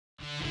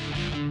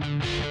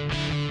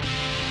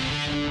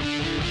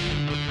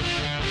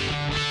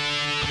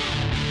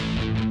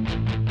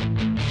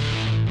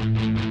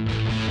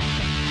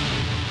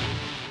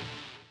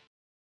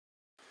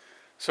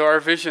So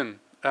our vision.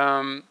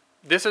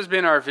 This has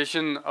been our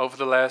vision over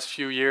the last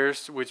few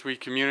years, which we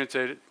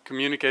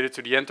communicated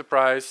to the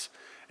enterprise,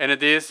 and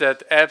it is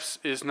that apps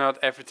is not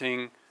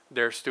everything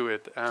there's to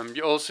it.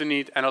 You also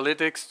need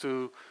analytics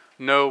to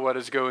know what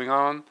is going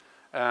on.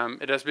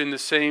 It has been the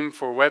same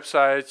for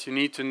websites. You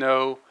need to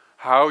know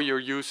how your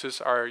users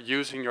are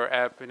using your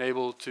app and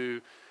able to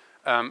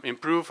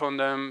improve on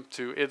them,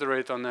 to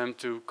iterate on them,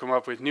 to come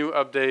up with new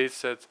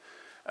updates that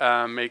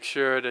make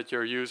sure that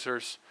your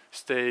users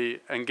stay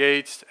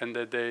engaged and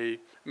that they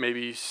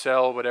maybe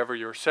sell whatever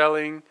you're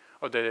selling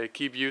or that they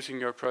keep using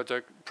your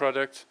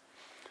product.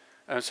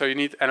 So you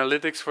need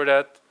analytics for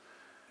that.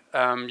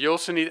 You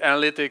also need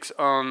analytics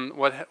on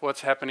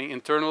what's happening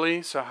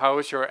internally. So how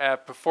is your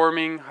app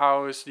performing?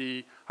 How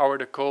are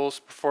the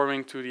calls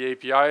performing to the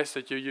APIs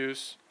that you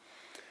use?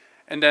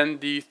 And then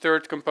the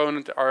third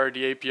component are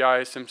the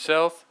APIs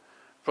themselves.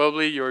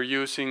 Probably you're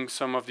using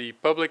some of the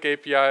public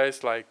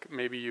APIs, like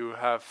maybe you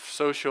have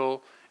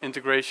social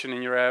integration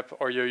in your app,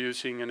 or you're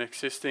using an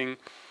existing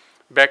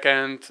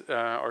backend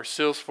or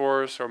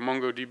Salesforce or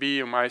MongoDB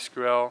or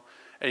MySQL,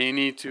 and you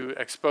need to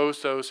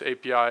expose those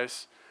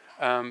APIs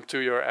to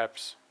your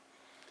apps.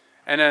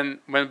 And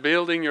then when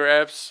building your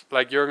apps,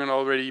 like Jürgen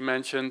already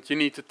mentioned, you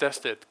need to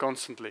test it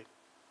constantly.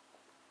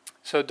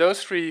 So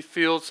those three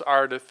fields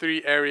are the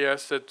three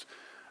areas that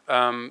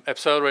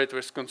Appcelerator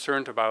is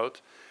concerned about.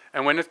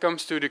 And when it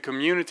comes to the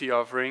community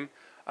offering,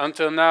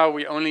 until now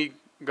we only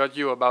got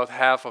you about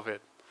half of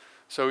it.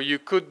 So you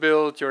could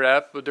build your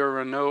app, but there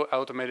were no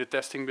automated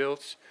testing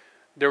builds.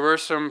 There were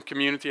some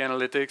community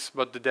analytics,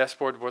 but the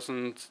dashboard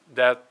wasn't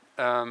that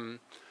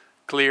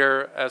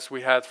clear as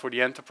we had for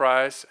the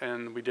enterprise,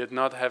 and we did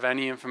not have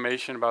any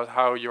information about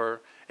how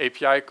your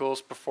API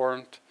calls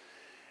performed.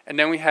 And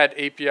then we had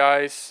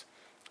APIs.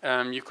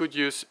 You could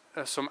use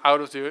some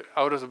out of the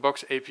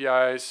box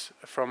APIs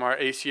from our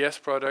ACS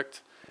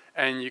product,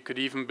 and you could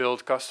even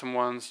build custom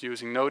ones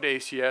using Node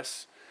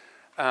ACS.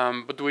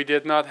 But we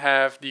did not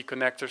have the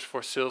connectors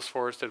for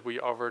Salesforce that we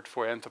offered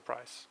for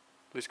enterprise.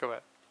 Please go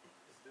ahead.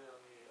 Is there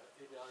any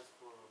APIs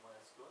for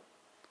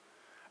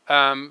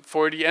MySQL?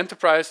 For the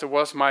enterprise, there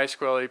was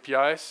MySQL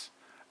APIs,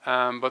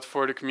 but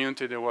for the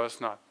community, there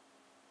was not.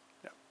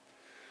 Yeah.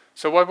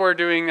 So what we're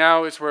doing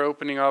now is we're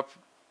opening up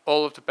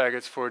all of the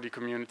packets for the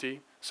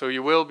community. So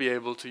you will be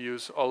able to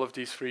use all of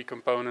these three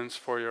components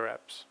for your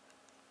apps.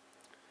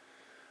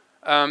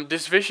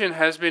 This vision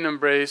has been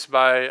embraced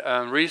by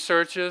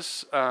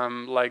researchers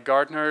like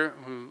Gartner,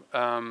 who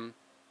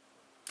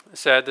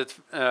said that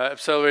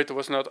Appcelerator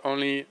was not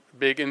only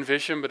big in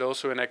vision but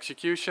also in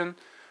execution,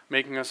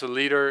 making us a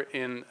leader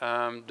in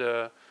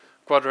the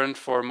quadrant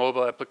for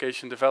mobile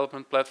application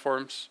development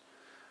platforms.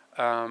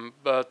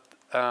 But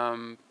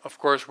of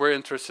course we're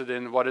interested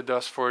in what it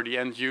does for the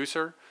end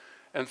user.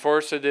 And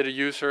Forrester did a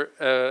user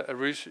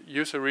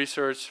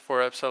research for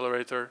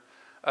Appcelerator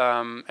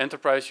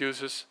enterprise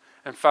users,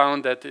 and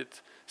found that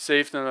it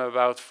saved them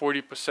about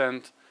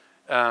 40%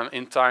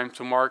 in time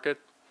to market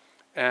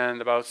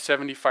and about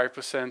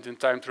 75% in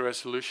time to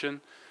resolution.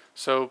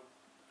 So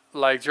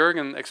like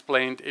Jürgen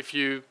explained, if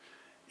you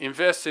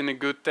invest in a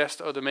good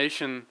test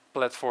automation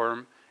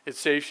platform, it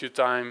saves you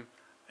time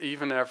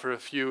even after a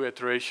few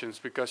iterations,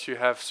 because you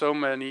have so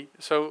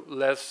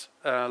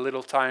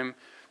little time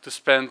to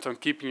spend on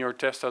keeping your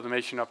test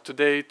automation up to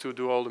date, to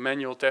do all the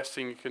manual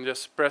testing. You can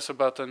just press a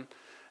button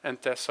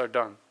and tests are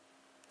done.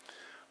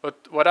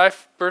 But what I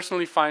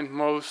personally find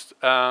most,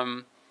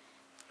 what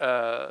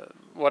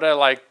I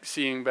like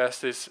seeing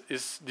best is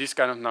these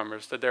kind of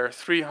numbers, that there are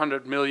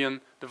 300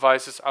 million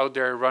devices out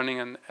there running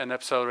an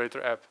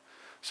Appcelerator app.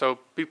 So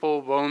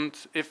people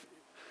won't,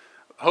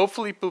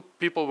 hopefully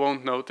people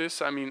won't notice.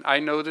 I mean,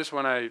 I notice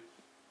when I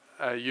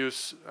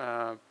use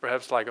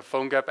perhaps like a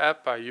PhoneGap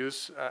app,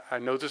 I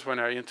notice when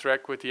I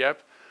interact with the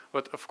app.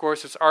 But of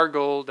course it's our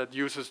goal that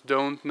users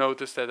don't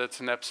notice that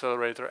it's an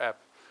Appcelerator app.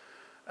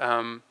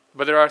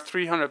 But there are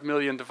 300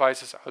 million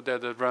devices out there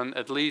that run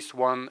at least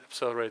one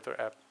Appcelerator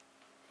app.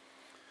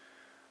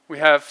 We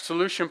have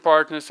solution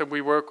partners that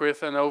we work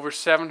with, and over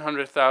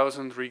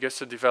 700,000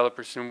 registered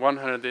developers in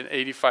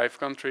 185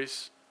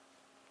 countries,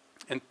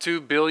 and 2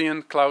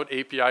 billion cloud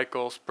API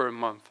calls per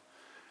month.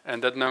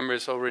 And that number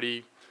is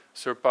already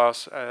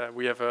surpassed.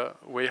 We have a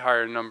way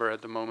higher number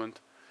at the moment.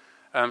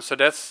 So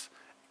that's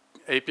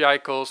API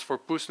calls for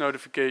push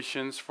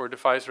notifications, for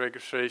device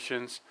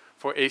registrations,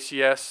 for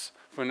ACS,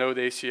 for Node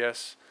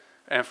ACS,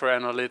 and for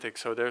analytics.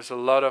 So there's a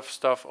lot of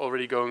stuff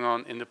already going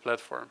on in the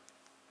platform.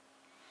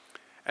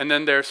 And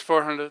then there's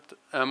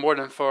more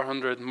than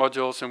 400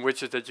 modules and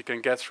widgets that you can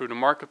get through the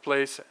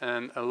marketplace,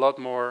 and a lot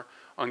more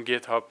on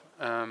GitHub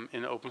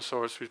in open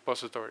source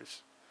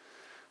repositories.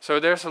 So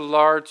there's a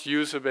large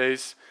user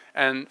base,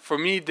 and for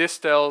me this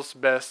tells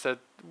best that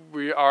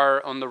we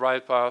are on the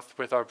right path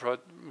with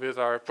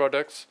our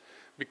products,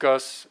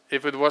 because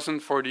if it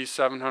wasn't for these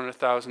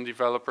 700,000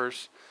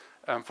 developers,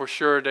 for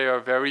sure they are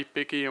very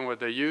picky in what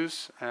they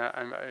use.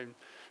 I'm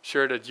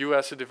sure that you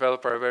as a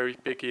developer are very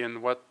picky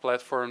in what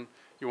platform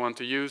you want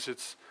to use.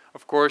 It's,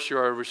 of course, you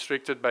are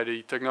restricted by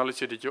the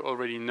technology that you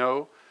already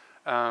know,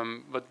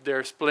 But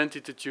there's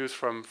plenty to choose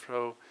from.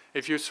 So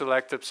if you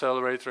select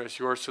Appcelerator as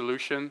your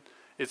solution,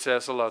 it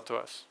says a lot to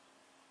us.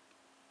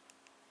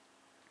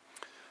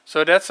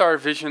 So that's our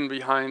vision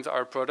behind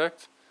our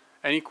product.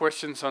 Any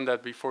questions on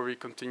that before we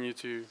continue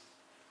to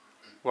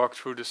walk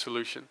through the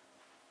solution?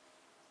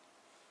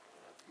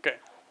 Okay.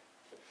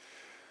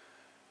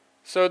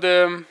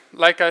 So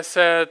like I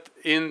said,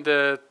 in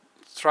the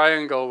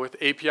triangle with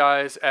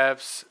APIs,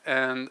 apps,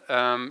 and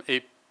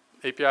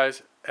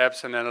APIs,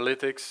 apps, and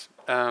analytics,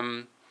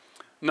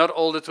 not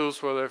all the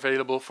tools were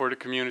available for the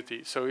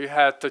community. So we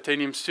had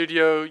Titanium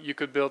Studio, you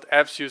could build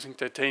apps using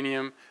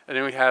Titanium, and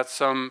then we had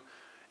some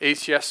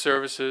ACS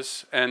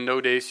services and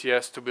Node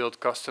ACS to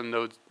build custom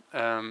Node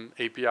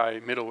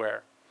API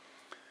middleware.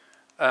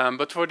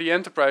 But for the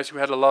enterprise, we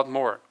had a lot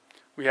more.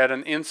 We had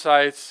an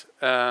Insights,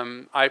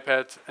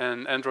 iPad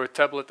and Android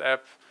tablet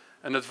app,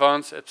 an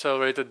advanced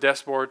Appcelerator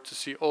dashboard to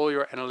see all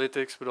your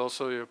analytics, but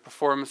also your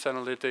performance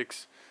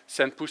analytics,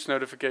 send push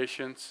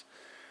notifications.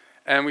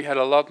 And we had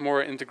a lot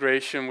more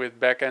integration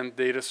with backend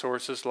data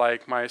sources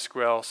like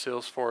MySQL,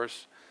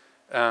 Salesforce,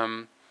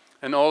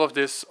 and all of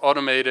this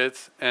automated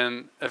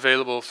and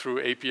available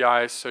through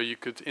APIs, so you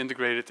could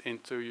integrate it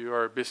into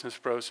your business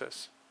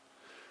process.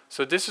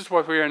 So this is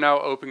what we are now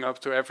opening up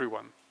to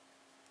everyone.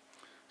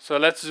 So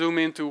let's zoom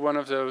into one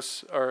of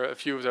those, or a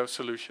few of those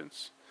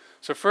solutions.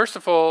 So first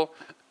of all,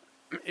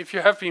 if you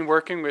have been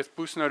working with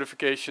push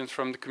notifications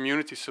from the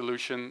community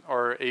solution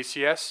or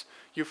ACS,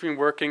 you've been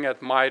working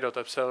at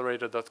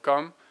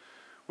my.appcelerator.com,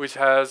 which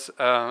has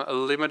a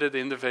limited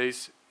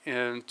interface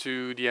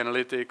to the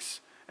analytics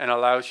and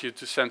allows you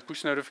to send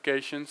push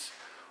notifications.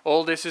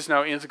 All this is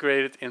now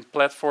integrated in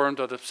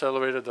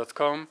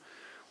platform.appcelerator.com,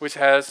 which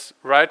has,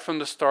 right from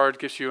the start,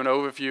 gives you an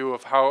overview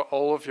of how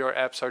all of your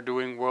apps are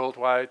doing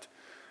worldwide,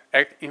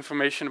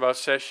 information about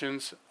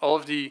sessions, all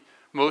of the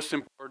most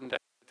important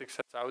analytics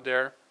that's out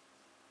there.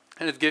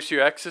 And it gives you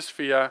access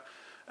via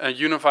a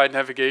unified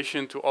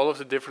navigation to all of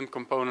the different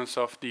components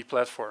of the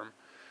platform.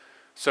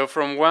 So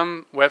from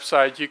one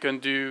website you can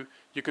view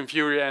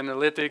your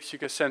analytics, you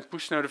can send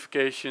push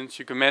notifications,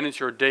 you can manage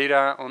your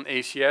data on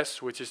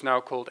ACS, which is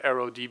now called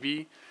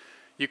ArrowDB.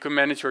 You can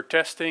manage your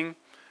testing.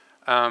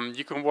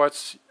 You can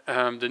watch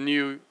the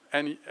new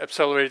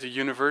Appcelerator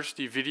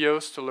University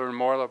videos to learn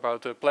more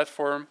about the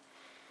platform.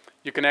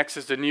 You can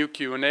access the new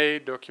Q&A,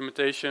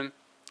 documentation.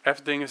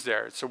 Everything is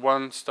there. It's a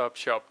one-stop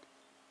shop.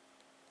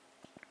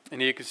 And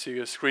here you can see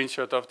a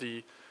screenshot of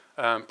the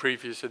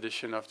previous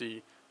edition of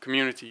the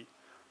community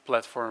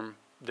platform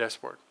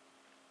dashboard.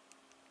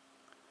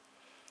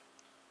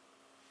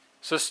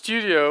 So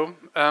Studio,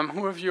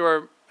 who of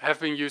you have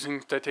been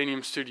using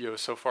Titanium Studio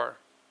so far?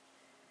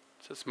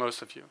 So that's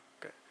most of you.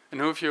 Okay. And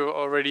who of you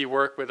already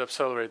work with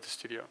Appcelerator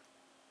Studio?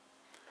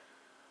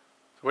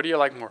 What do you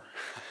like more?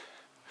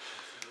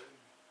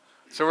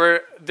 So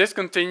we're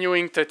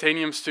discontinuing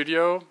Titanium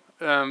Studio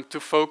to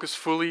focus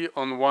fully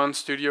on one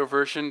Studio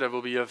version that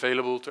will be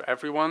available to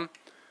everyone.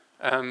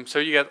 So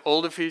you get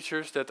all the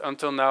features that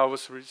until now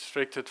was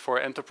restricted for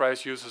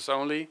enterprise users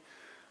only,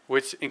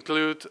 which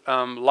include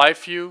live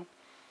view,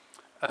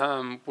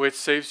 which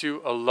saves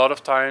you a lot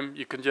of time.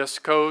 You can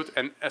just code,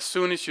 and as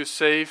soon as you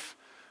save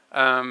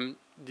the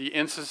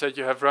instance that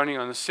you have running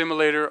on a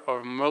simulator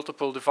or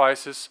multiple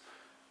devices,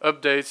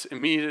 updates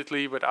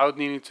immediately without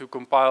needing to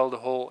compile the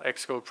whole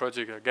Xcode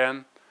project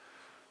again.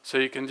 So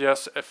you can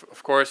just,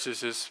 of course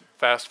this is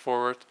fast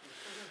forward,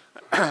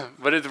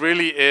 but it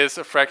really is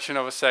a fraction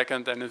of a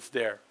second and it's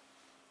there.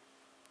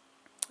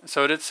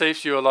 So that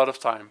saves you a lot of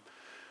time.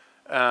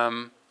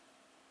 Yeah.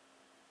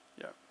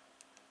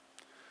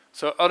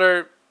 So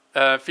other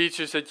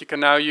features that you can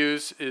now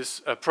use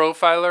is a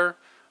profiler.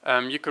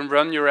 You can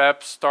run your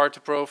app, start a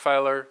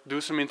profiler,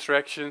 do some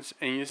interactions,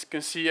 and you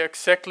can see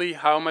exactly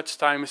how much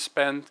time is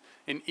spent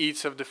in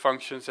each of the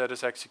functions that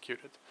is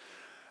executed.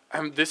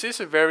 This is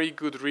a very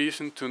good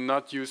reason to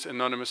not use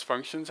anonymous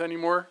functions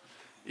anymore,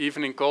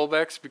 even in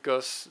callbacks,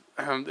 because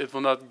it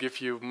will not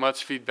give you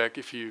much feedback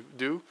if you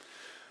do.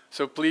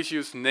 So please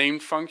use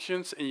named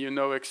functions, and you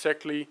know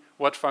exactly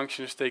what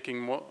function is taking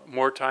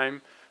more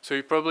time. So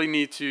you probably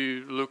need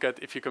to look at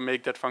if you can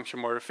make that function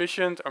more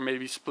efficient, or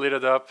maybe split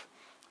it up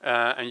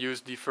and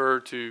use defer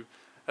to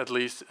at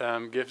least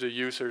give the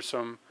user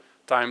some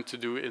time to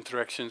do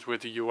interactions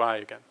with the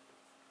UI again.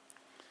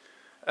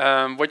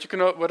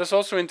 What is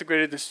also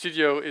integrated in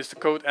Studio is the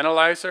code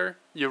analyzer.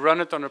 You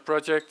run it on a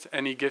project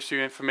and it gives you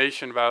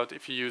information about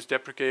if you use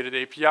deprecated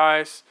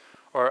APIs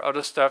or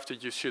other stuff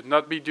that you should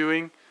not be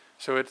doing.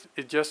 So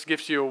it just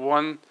gives you a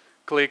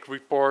one-click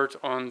report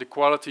on the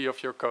quality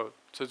of your code.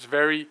 So it's a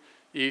very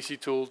easy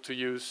tool to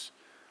use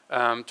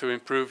to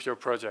improve your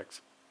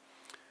project.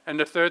 And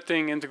the third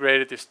thing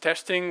integrated is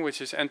testing,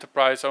 which is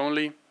enterprise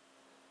only,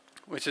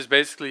 which is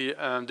basically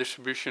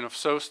distribution of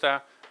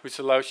SOSTA, which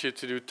allows you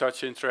to do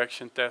touch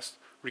interaction tests,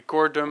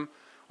 record them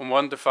on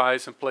one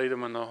device and play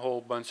them on a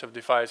whole bunch of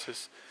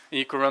devices. And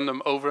you can run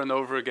them over and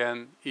over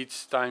again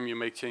each time you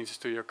make changes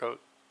to your code.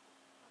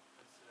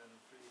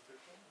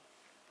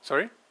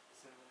 Sorry?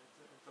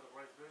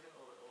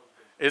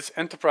 It's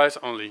enterprise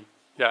only.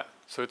 Yeah,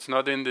 so it's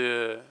not in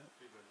the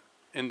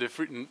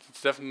free.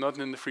 It's definitely not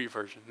in the free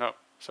version. No,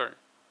 sorry.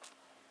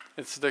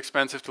 It's the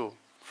expensive tool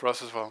for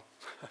us as well.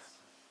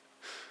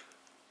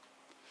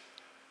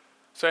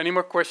 So, any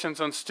more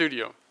questions on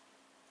Studio?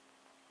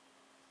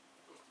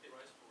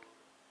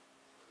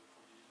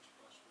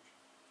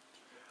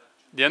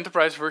 The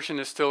enterprise version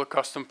is still a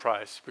custom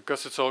price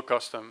because it's all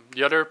custom.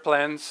 The other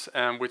plans,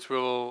 which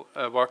we'll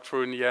walk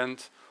through in the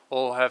end,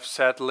 all have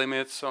set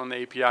limits on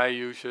API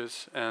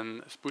uses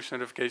and push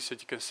notifications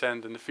that you can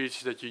send and the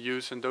features that you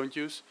use and don't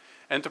use.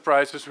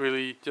 Enterprise is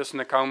really just an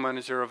account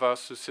manager of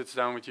us who sits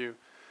down with you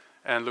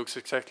and looks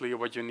exactly at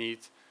what you need,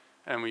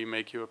 and we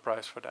make you a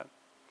price for that.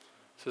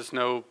 So there's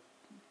no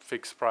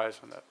fixed price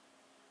on that.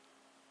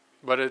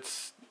 But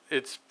it's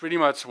pretty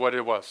much what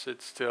it was.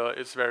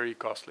 It's very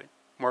costly.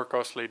 More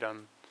costly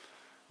than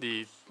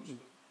the.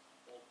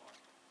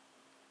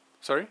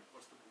 Sorry?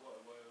 What's the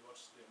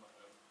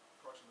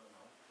approximate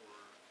amount for?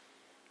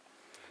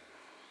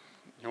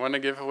 You want to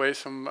give away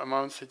some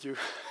amounts that you?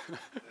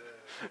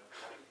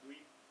 We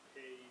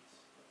paid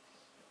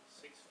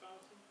 $6,000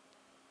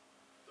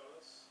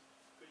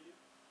 per year.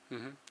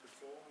 Mm-hmm.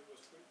 Before it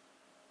was free.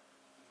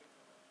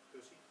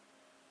 Per seat.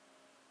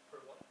 Per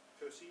what?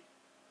 Per seat.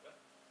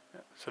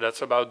 Yeah. So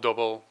that's about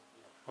double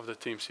of the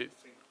team seat.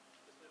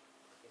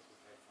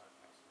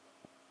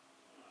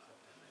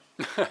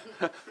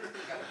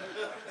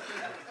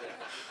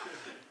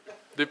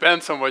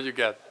 Depends on what you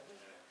get.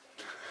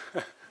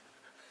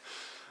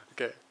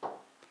 Okay.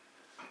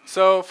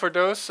 So for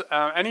those,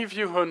 any of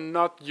you who are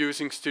not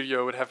using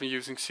Studio but have been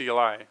using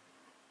CLI?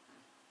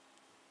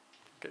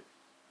 Okay,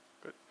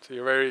 good. So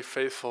you're very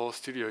faithful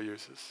Studio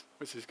users,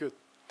 which is good.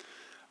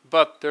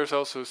 But there's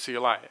also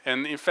CLI.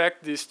 And in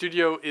fact, the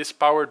Studio is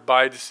powered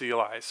by the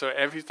CLI. So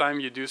every time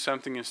you do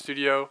something in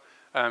Studio,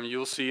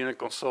 you'll see in a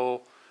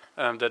console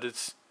that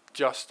it's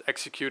just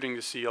executing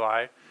the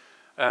CLI,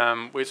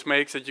 which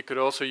makes that you could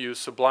also use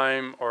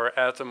Sublime or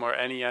Atom or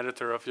any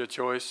editor of your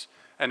choice,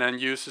 and then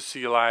use the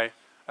CLI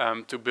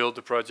to build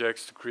the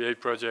projects, to create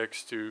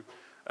projects, to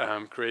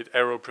create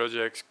arrow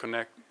projects,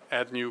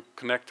 add new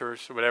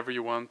connectors, whatever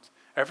you want.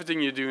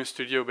 Everything you do in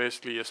Studio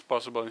basically is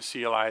possible in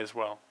CLI as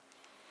well.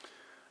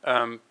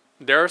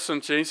 There are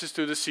some changes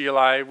to the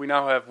CLI. We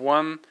now have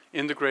one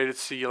integrated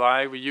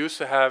CLI. We used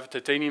to have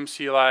Titanium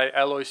CLI,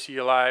 Alloy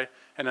CLI,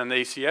 and an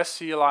ACS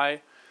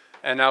CLI.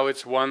 And now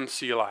it's one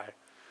CLI.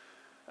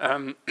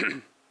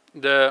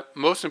 The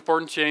most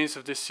important change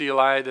of this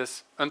CLI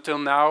is until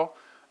now,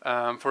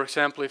 for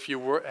example, if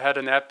you had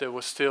an app that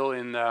was still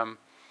in a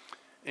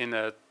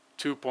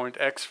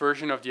 2.x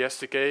version of the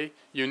SDK,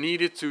 you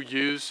needed to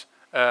use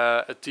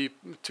a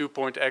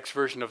 2.x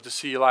version of the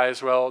CLI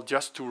as well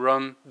just to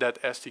run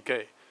that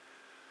SDK.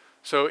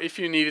 So if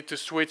you needed to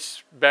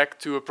switch back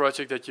to a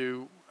project that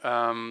you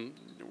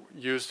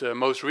use the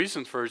most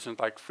recent version,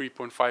 like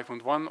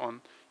 3.5.1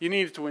 on, you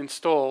needed to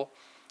install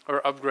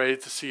or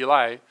upgrade the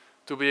CLI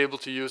to be able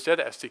to use that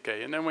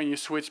SDK. And then when you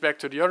switch back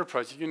to the other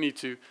project, you need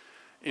to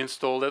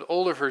install that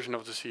older version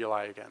of the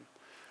CLI again.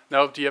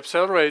 Now, the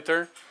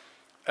Appcelerator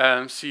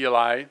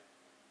CLI,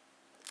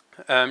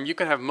 you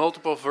can have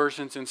multiple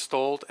versions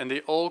installed, and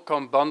they all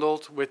come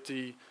bundled with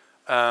the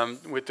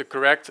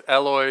correct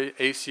Alloy,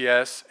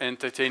 ACS, and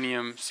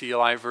Titanium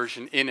CLI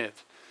version in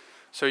it.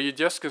 So you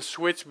just can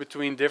switch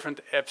between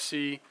different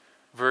Appc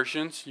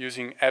versions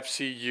using Appc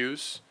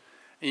use,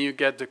 and you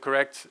get the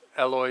correct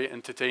Alloy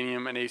and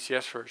Titanium and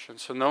ACS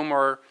versions. So no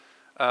more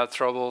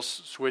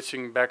troubles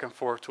switching back and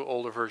forth to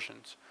older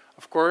versions.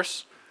 Of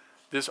course,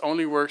 this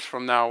only works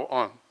from now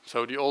on.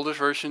 So the oldest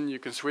version you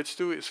can switch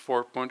to is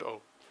 4.0.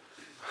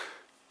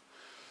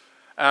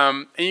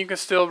 And you can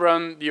still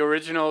run the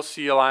original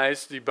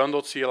CLIs, the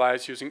bundled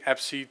CLIs, using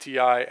Appc TI,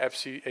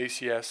 Appc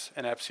ACS,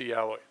 and Appc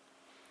Alloy.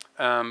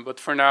 But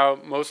for now,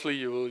 mostly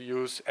you will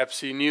use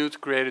Appc new to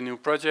create a new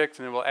project,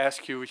 and it will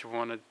ask you if you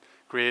want to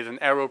create an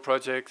arrow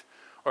project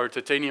or a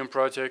Titanium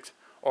project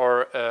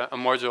or a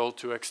module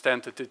to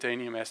extend the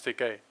Titanium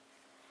SDK.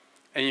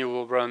 And you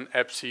will run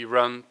Appc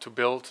run to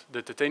build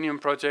the Titanium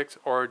project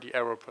or the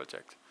arrow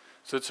project.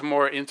 So it's a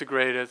more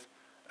integrated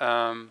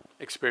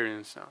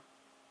experience now.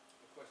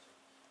 Question,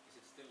 is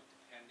it still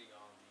depending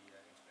on the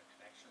internet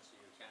connection, so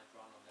you can't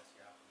run unless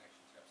you have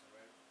connection to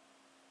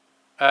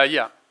Appcelerator?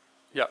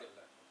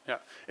 Yeah.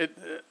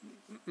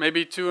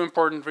 Maybe two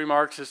important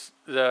remarks is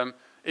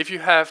if you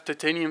have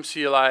Titanium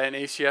CLI and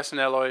ACS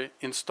and Alloy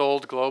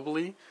installed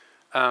globally,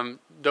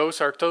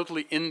 those are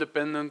totally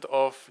independent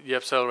of the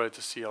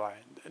Appcelerator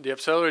CLI. The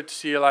Appcelerator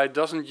CLI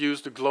doesn't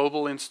use the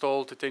global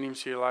installed Titanium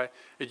CLI,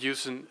 it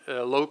uses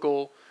a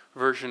local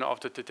version of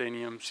the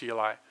Titanium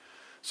CLI.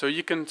 So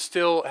you can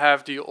still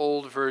have the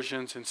old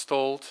versions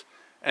installed,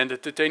 and the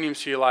Titanium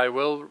CLI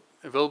will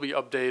be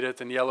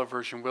updated, and the yellow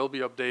version will be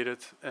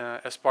updated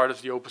as part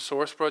of the open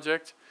source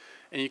project,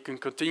 and you can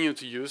continue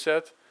to use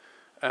that.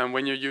 And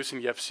when you're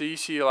using the Appc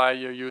CLI,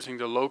 you're using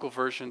the local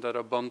version that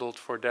are bundled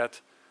for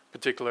that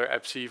particular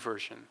Appc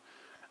version.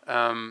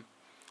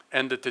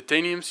 And the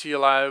Titanium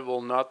CLI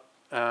will not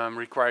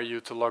require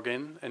you to log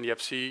in, and the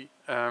Appc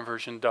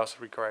version does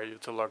require you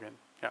to log in.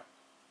 Yeah.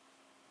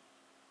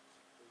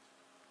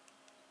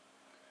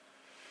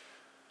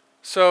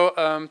 So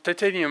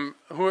Titanium,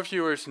 who of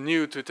you is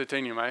new to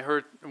Titanium? I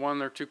heard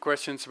 1 or 2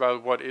 questions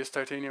about what is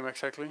Titanium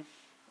exactly.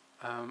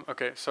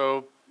 Okay,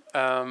 so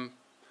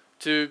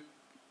to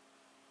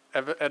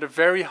at a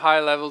very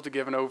high level, to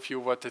give an overview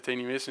of what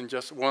Titanium is in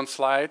just one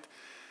slide,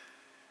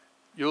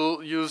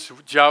 you'll use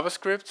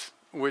JavaScript,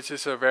 which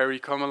is a very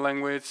common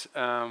language,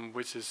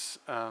 which is,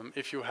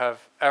 if you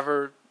have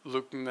ever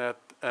looked at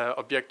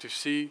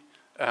Objective-C,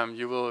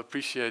 you will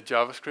appreciate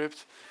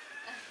JavaScript.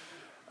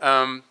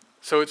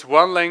 So it's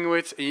one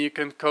language, and you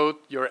can code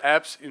your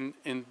apps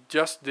in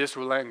just this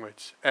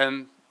language.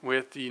 And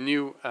with the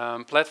new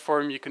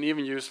platform, you can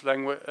even use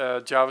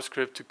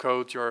JavaScript to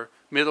code your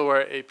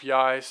middleware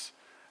APIs.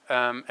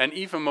 And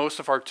even most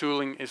of our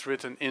tooling is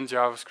written in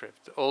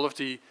JavaScript. All of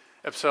the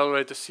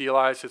Appcelerator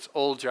CLIs, it's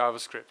all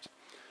JavaScript.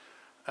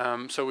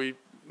 So we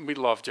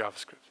love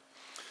JavaScript.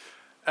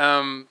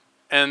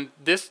 And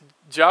this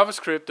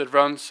JavaScript that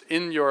runs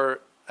in your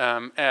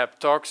app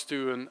talks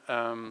to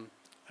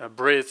a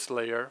bridge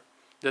layer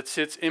that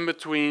sits in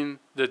between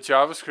the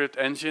JavaScript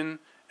engine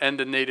and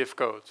the native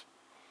code.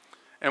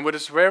 And what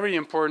is very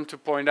important to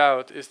point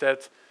out is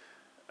that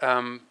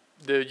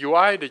the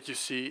UI that you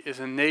see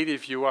is a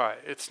native UI.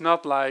 It's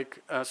not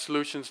like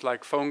solutions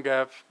like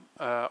PhoneGap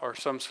or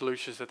some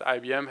solutions that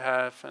IBM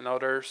have and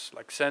others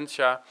like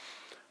Sencha,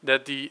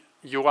 that the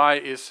UI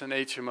is an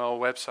HTML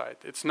website.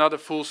 It's not a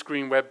full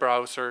screen web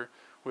browser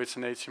with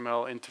an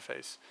HTML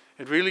interface.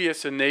 It really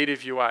is a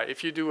native UI.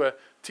 If you do a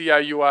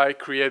TI UI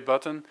create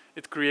button,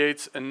 it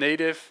creates a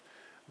native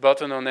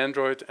button on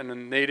Android and a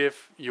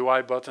native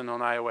UI button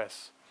on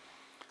iOS.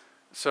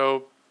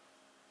 So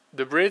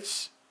the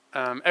bridge,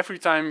 every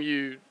time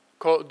you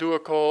do a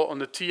call on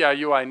the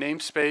TI UI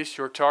namespace,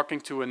 you're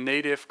talking to a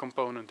native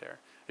component there.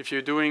 If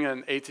you're doing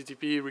an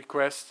HTTP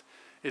request,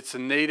 it's a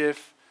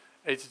native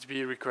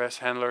HTTP request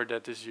handler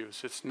that is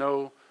used. It's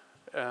no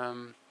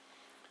JavaScript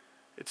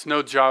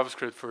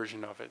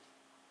version of it.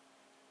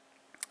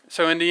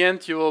 So in the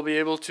end, you will be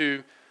able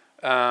to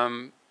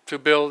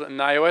build an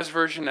iOS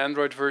version,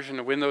 Android version,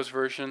 a Windows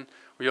version.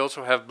 We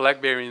also have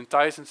BlackBerry and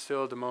Tizen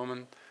still at the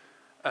moment.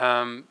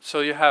 So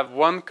you have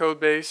one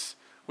code base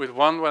with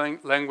one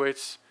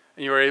language,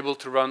 and you're able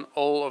to run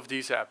all of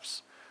these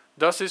apps.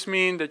 Does this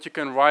mean that you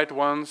can write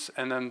once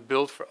and then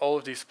build for all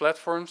of these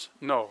platforms?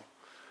 No.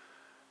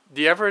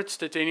 The average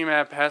Titanium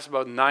app has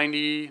about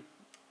 90,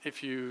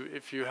 if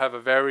you have a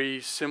very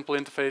simple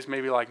interface,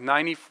 maybe like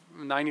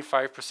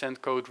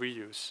 95% code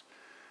reuse.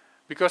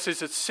 Because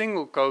it's a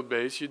single code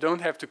base, you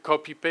don't have to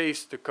copy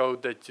paste the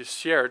code that you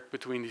shared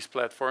between these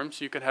platforms.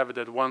 You can have it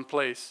at one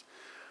place.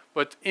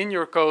 But in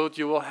your code,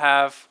 you will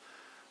have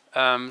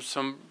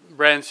some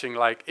branching,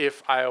 like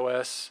if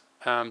iOS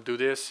do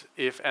this,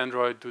 if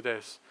Android do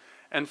this.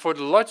 And for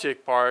the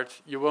logic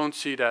part, you won't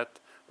see that.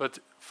 But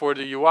for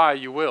the UI,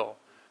 you will.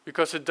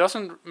 Because it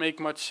doesn't make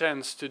much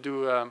sense to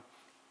do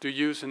to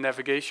use a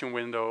navigation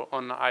window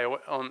on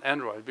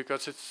Android,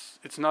 because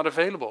it's not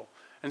available.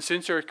 And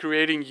since you're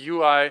creating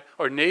UI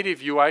or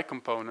native UI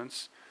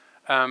components,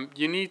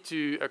 you need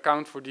to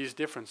account for these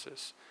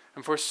differences.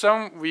 And for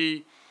some,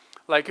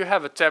 like you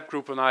have a tab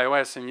group on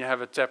iOS and you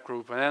have a tab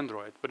group on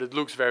Android, but it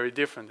looks very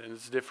different and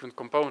it's different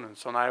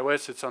components. On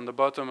iOS, it's on the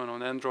bottom, and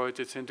on Android,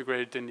 it's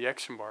integrated in the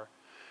action bar.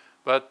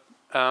 But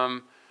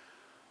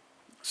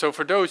so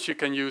for those, you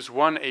can use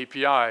one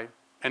API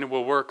and it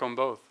will work on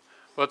both.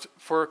 But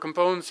for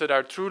components that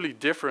are truly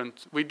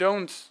different, we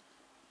don't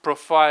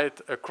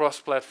provide a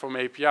cross-platform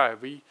API.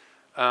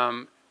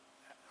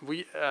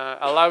 We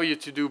allow you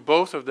to do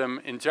both of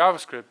them in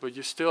JavaScript, but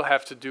you still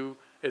have to do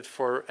it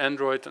for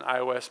Android and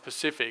iOS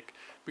specific,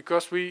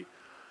 because we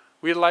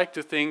like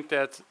to think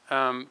that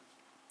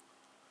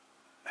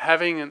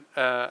having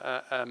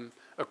a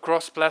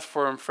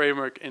cross-platform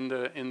framework in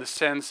the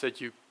sense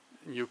that you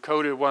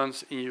code it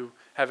once and you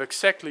have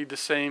exactly the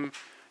same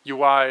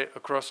UI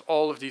across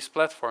all of these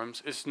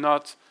platforms is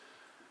not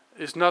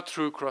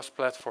true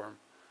cross-platform.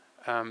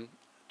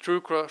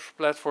 True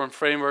cross-platform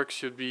frameworks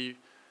should be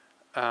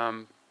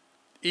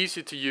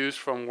easy to use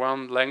from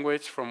one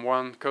language, from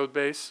one code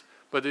base,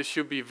 but it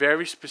should be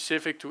very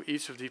specific to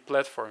each of the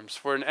platforms.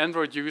 For an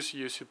Android user,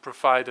 you should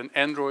provide an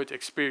Android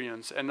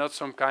experience and not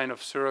some kind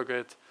of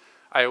surrogate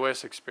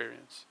iOS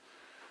experience.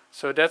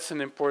 So that's an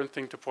important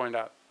thing to point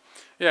out.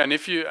 Yeah, and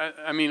if you,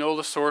 I mean, all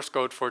the source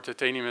code for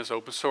Titanium is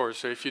open source,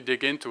 so if you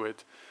dig into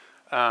it,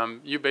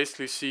 you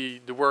basically see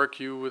the work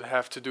you would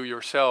have to do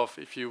yourself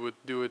if you would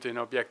do it in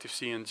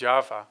Objective-C and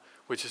Java,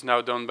 which is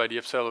now done by the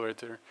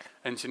Appcelerator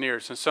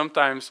engineers. And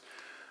sometimes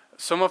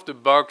some of the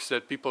bugs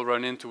that people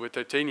run into with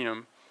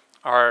Titanium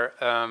are,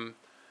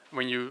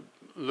 when you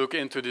look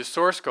into the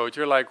source code,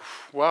 you're like,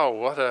 wow,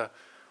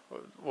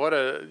 what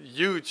a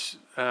huge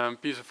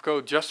piece of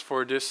code just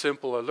for this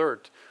simple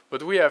alert.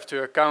 But we have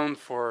to account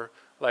for,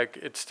 like,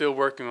 it's still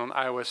working on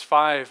iOS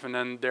 5, and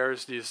then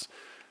there's this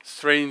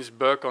strange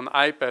bug on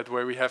iPad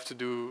where we have to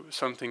do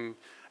something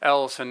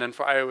else, and then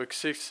for iOS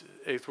 6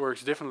 it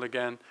works differently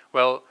again.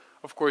 Well,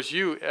 of course,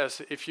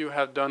 if you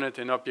have done it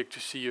in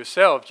Objective-C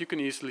yourself, you can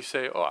easily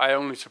say, oh, I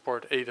only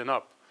support 8 and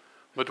up.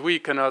 But we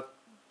cannot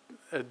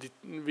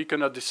we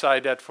cannot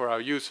decide that for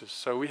our users.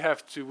 So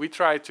we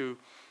try to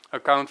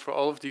account for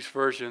all of these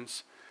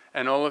versions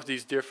and all of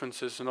these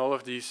differences and all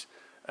of these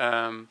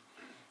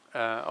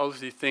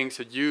things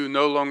that you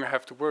no longer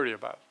have to worry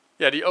about.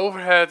 Yeah, the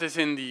overhead is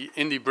in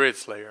the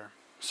bridge layer.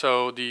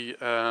 So the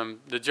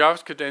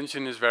JavaScript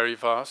engine is very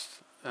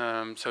fast.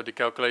 So the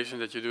calculation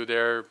that you do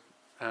there,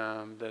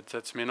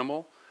 that's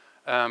minimal.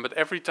 But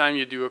every time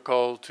you do a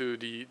call to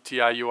the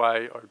TI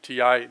UI or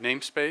TI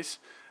namespace,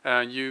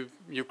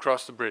 you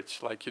cross the bridge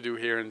like you do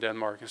here in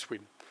Denmark and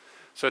Sweden.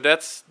 So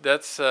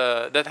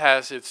that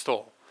has its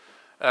toll.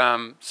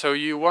 So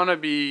you want to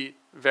be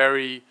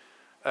very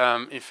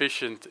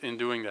efficient in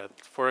doing that.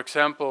 For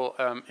example,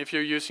 if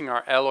you're using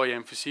our Alloy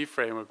MVC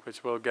framework,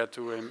 which we'll get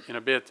to in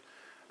a bit,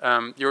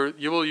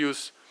 you will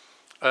use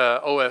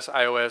OS,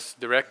 iOS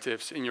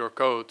directives in your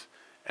code,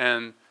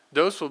 and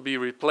those will be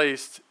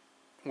replaced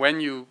when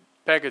you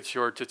package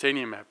your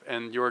Titanium app,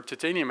 and your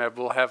Titanium app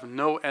will have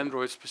no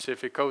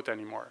Android-specific code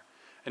anymore.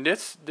 And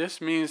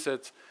this means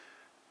that,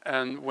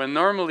 and when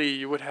normally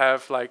you would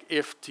have like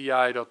if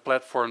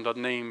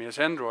ti.platform.name is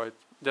Android,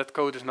 that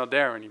code is not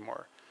there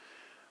anymore.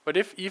 But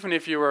even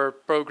if you were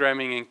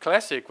programming in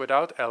Classic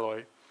without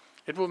Alloy,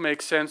 it will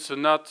make sense to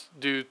not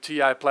do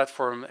TI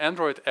platform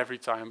Android every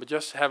time, but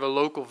just have a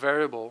local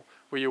variable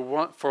where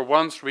you for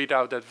once read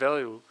out that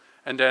value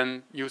and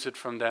then use it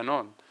from then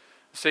on.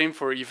 Same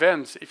for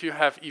events. If you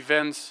have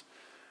events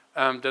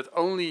that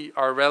only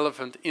are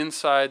relevant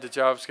inside the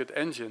JavaScript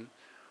engine,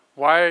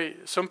 why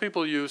some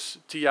people use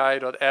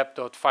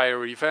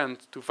ti.app.fire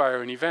event to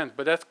fire an event,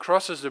 but that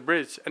crosses the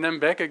bridge and then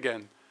back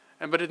again.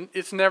 But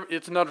it's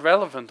not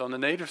relevant on the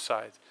native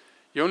side.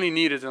 You only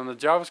need it on the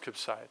JavaScript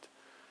side.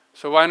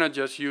 So why not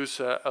just use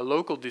a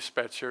local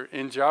dispatcher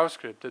in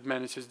JavaScript that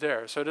manages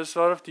there? So there's a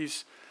lot of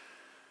these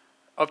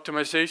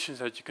optimizations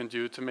that you can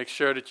do to make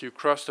sure that you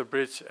cross the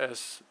bridge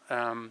as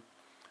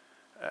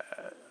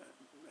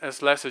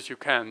less as you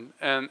can.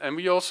 And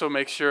we also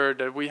make sure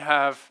that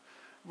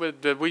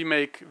we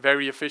make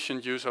very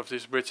efficient use of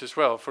this bridge as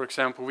well. For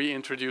example, we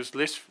introduced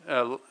list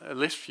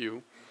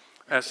view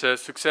as a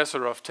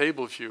successor of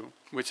table view,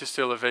 which is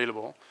still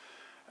available.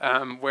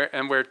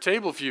 Where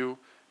table view,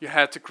 you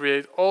had to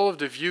create all of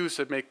the views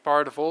that make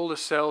part of all the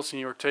cells in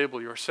your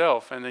table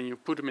yourself, and then you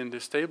put them in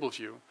this table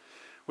view.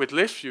 With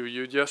list view,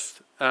 you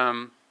just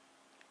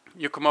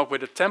you come up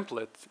with a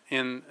template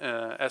in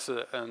as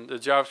the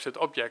JavaScript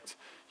object.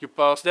 You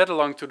pass that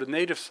along to the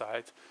native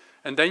side,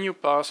 and then you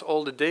pass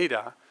all the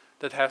data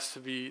that has to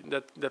be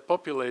that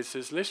populates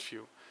this list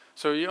view.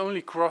 So you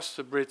only cross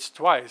the bridge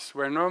twice,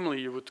 where normally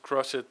you would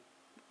cross it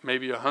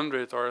maybe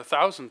 100 or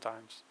 1,000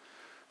 times.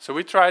 So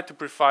we try to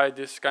provide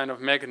this kind of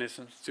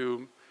mechanisms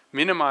to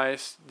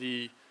minimize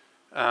the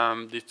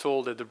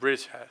toll that the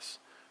bridge has.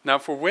 Now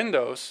for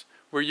Windows,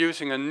 we're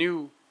using a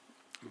new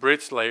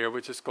bridge layer,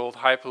 which is called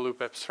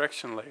Hyperloop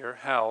Abstraction Layer,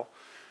 HAL,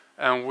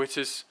 which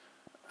is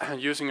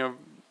using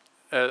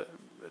a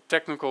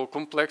technical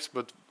complex,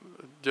 but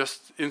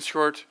just in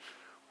short,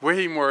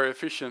 way more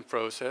efficient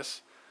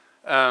process,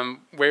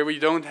 where we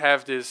don't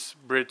have this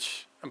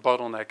bridge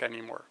bottleneck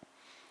anymore.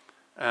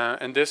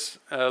 And this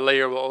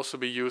layer will also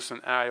be used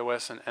on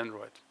iOS and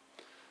Android.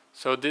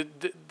 So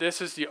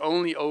this is the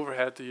only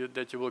overhead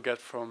that you will get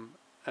from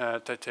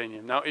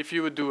Titanium. Now, if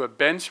you would do a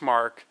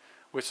benchmark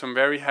with some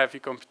very heavy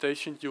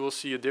computation, you will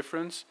see a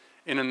difference.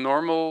 In a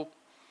normal,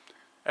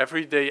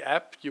 everyday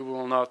app, you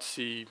will not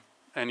see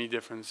any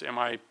difference in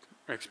my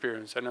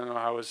experience. I don't know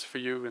how it's for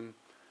you. And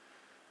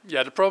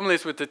yeah, the problem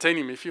is with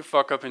Titanium, if you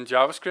fuck up in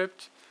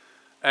JavaScript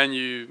and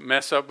you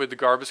mess up with the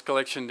garbage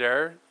collection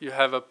there, you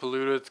have a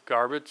polluted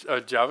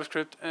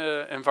JavaScript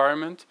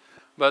environment.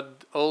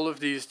 But all of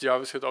these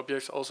JavaScript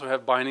objects also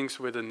have bindings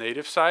with the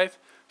native side,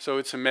 so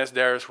it's a mess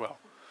there as well.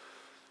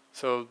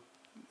 So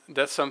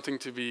that's something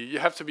to be, you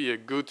have to be a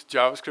good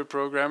JavaScript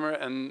programmer.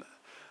 And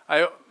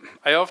I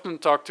often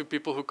talk to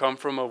people who come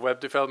from a web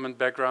development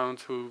background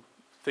who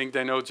think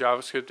they know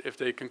JavaScript if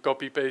they can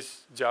copy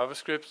paste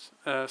JavaScript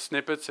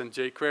snippets and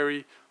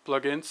jQuery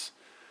plugins.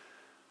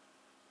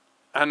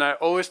 And I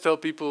always tell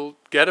people,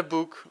 get a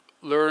book,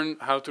 learn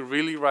how to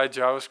really write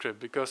JavaScript,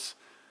 because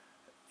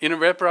in a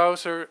web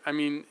browser, I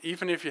mean,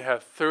 even if you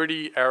have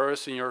 30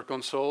 errors in your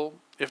console,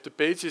 if the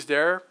page is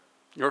there,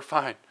 you're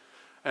fine.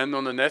 And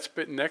on the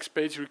next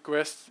page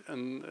request,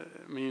 and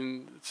I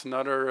mean, it's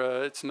not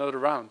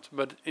around.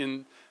 But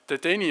in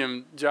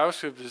Titanium,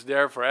 JavaScript is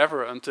there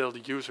forever until the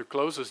user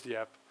closes the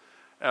app,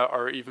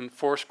 or even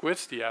force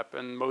quits the app,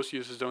 and most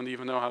users don't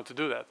even know how to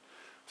do that.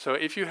 So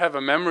if you have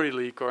a memory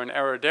leak or an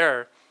error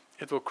there,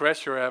 it will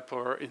crash your app,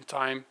 or in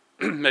time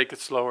make it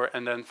slower,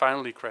 and then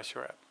finally crash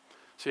your app.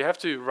 So you have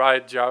to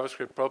write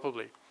JavaScript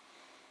properly.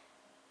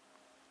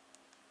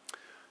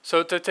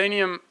 So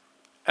Titanium,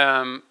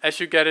 as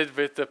you get it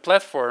with the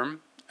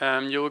platform,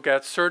 you will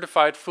get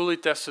certified, fully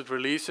tested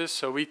releases.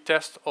 So we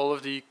test all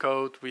of the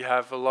code. We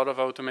have a lot of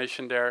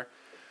automation there.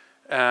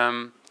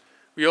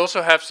 We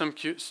also have some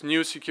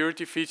new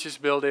security features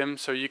built in,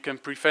 so you can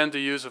prevent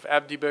the use of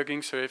app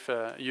debugging. So if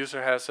a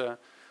user has a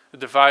a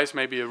device,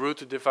 maybe a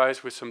rooted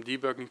device with some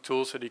debugging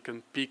tools that you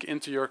can peek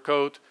into your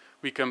code.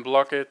 We can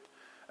block it.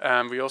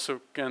 We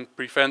also can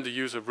prevent the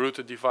use of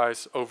rooted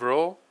device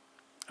overall,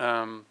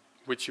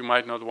 which you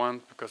might not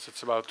want because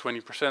it's about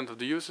 20% of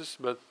the users,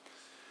 but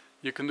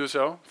you can do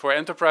so. For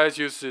enterprise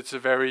users, it's a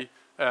very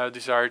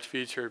desired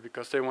feature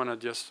because they want to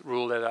just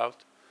rule that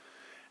out.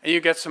 And you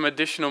get some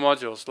additional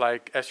modules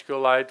like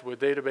SQLite with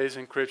database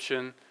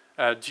encryption,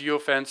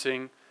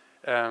 geofencing,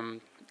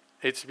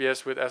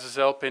 HTTPS with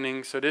SSL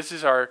pinning. So this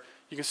is our,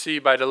 you can see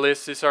by the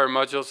list, these are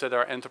modules that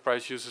our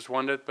enterprise users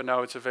wanted, but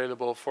now it's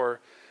available for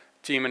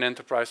team and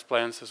enterprise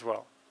plans as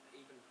well.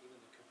 Even the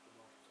crypto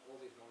modules, all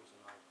these modules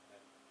are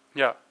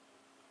live.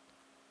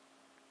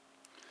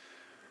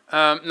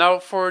 Yeah. Now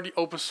for the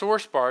open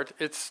source part,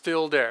 it's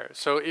still there.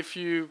 So if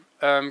you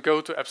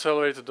go to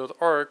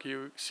appcelerator.org,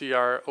 you see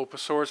our open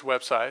source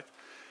website.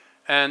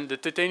 And the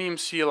Titanium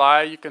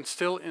CLI, you can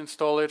still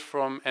install it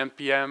from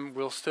npm.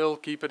 We'll still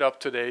keep it up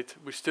to date.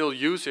 We still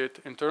use it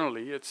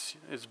internally. It's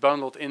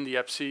bundled in the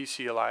appc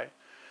CLI.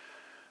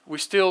 We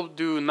still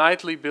do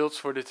nightly builds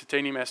for the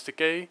Titanium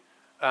SDK,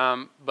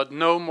 but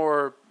no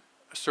more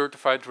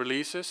certified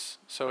releases.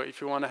 So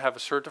if you want to have a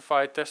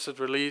certified tested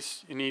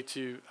release, you need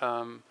to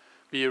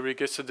be a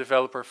registered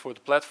developer for the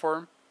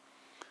platform.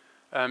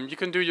 You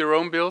can do your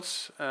own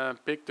builds,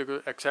 pick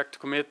the exact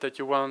commit that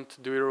you want,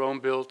 do your own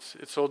build.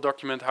 It's all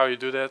documented how you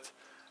do that.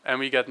 And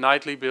we get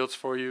nightly builds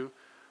for you.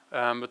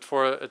 But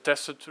for a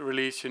tested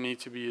release, you need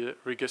to be a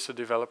registered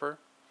developer.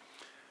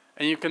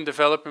 And you can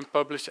develop and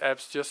publish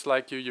apps just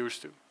like you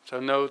used to. So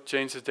no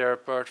changes there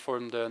apart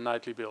from the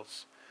nightly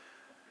builds.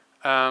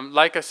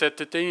 Like I said,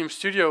 Titanium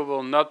Studio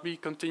will not be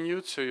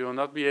continued, so you will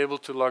not be able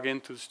to log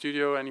into the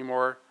studio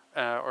anymore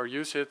or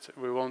use it.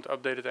 We won't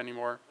update it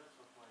anymore.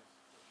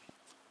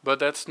 But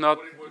that's not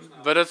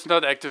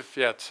active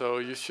yet, so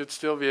you should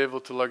still be able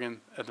to log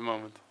in at the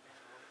moment.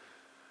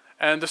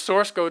 And the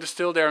source code is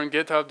still there on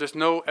GitHub. There's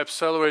no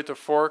Appcelerator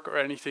fork or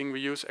anything. We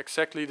use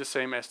exactly the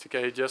same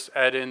SDK, just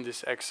add in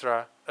these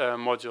extra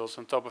modules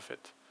on top of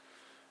it.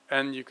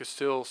 And you can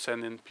still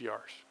send in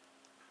PRs.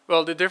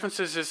 Well, the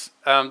difference is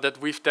that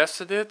we've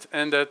tested it,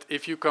 and that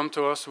if you come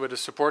to us with the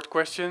support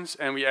questions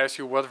and we ask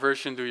you what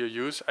version do you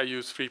use, I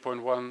use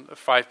 3.1,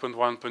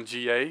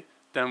 5.1.GA,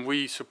 then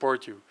we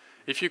support you.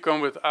 If you come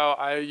with, oh,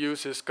 I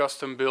use this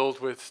custom build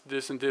with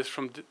this and this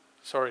from,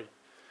 sorry.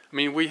 I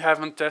mean, we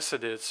haven't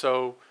tested it,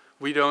 so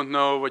we don't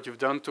know what you've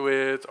done to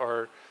it,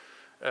 or,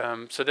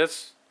 so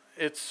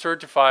it's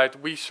certified,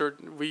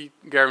 we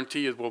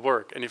guarantee it will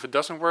work. And if it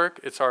doesn't work,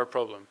 it's our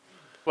problem.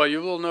 Well,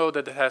 you will know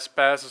that it has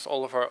passes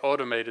all of our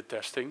automated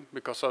testing,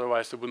 because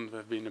otherwise there wouldn't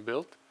have been a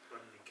build.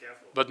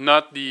 But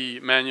not the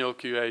manual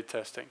QA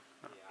testing.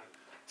 No.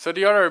 So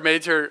the other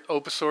major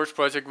open source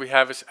project we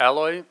have is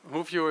Alloy. Who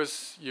of you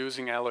is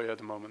using Alloy at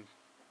the moment?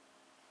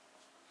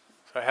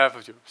 So half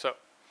of you. So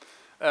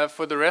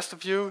for the rest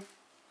of you,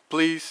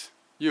 please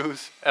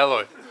use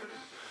Alloy.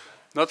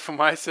 Not for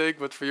my sake,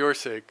 but for your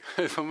sake.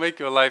 It will make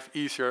your life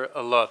easier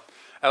a lot.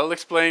 I will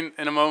explain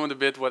in a moment a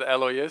bit what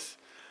Alloy is.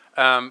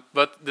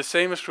 But the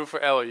same is true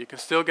for Alloy. You can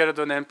still get it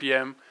on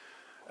npm.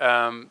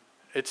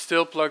 It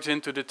still plugs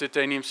into the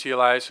Titanium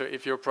CLI, so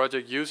if your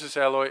project uses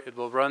Alloy, it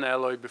will run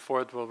Alloy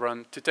before it will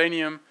run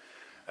Titanium.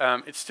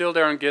 It's still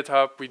there on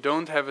GitHub. We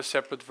don't have a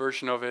separate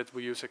version of it.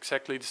 We use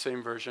exactly the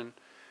same version,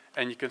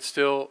 and you can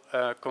still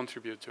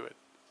contribute to it.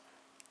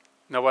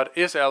 Now, what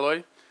is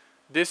Alloy?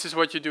 This is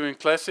what you do in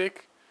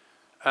Classic.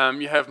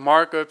 You have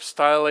markup,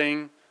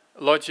 styling,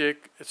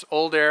 logic. It's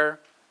all there.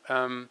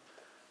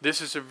 This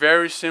is a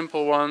very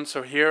simple one,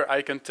 so here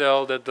I can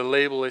tell that the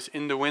label is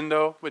in the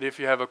window, but if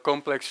you have a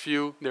complex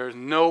view, there's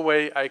no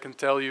way I can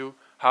tell you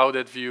how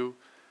that view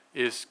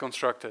is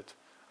constructed.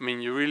 I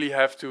mean, you really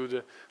have to,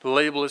 the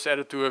label is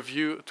added to a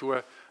view, to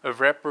a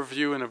wrapper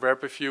view, and a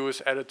wrapper view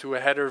is added to a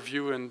header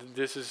view, and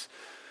this is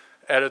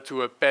added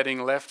to a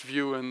padding left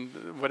view,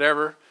 and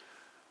whatever.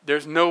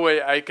 There's no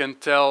way I can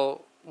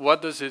tell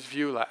what does this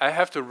view like. I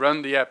have to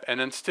run the app, and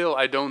then still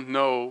I don't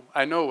know,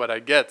 I know what I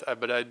get,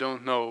 but I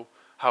don't know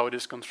how it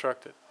is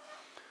constructed.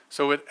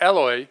 So with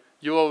Alloy,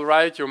 you will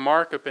write your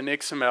markup in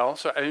XML.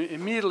 So I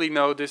immediately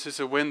know this is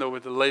a window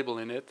with a label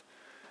in it.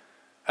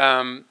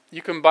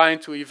 You can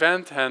bind to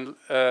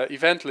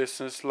event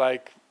listeners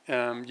like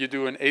you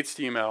do in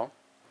HTML.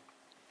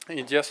 And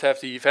you just have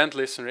the event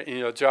listener in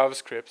your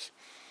JavaScript.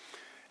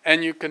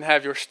 And you can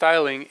have your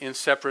styling in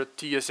separate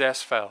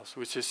TSS files,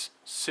 which is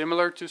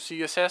similar to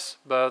CSS,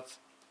 but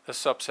a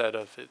subset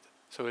of it.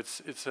 So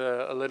it's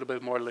a little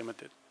bit more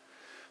limited.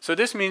 So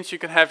this means you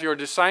can have your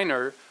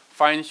designer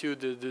find you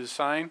the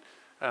design,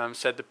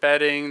 set the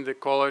padding, the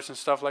colors and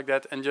stuff like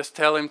that, and just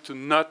tell him to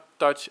not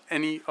touch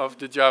any of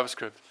the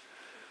JavaScript.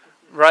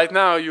 Right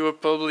now you will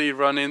probably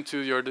run into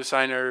your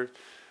designer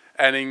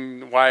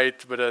adding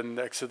white, but then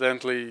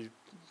accidentally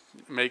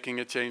making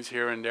a change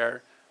here and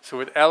there. So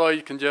with Alloy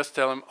you can just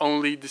tell him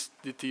only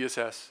the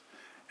TSS.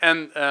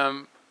 And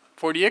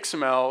for the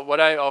XML, what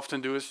I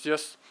often do is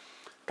just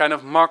kind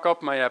of mock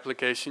up my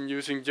application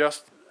using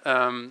just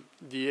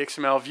the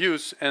XML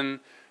views and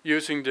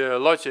using the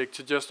logic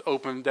to just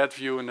open that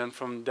view, and then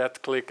from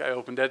that click I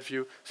open that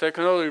view. So I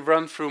can only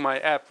run through my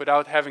app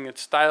without having it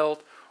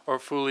styled or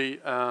fully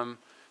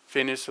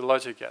finish the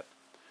logic yet.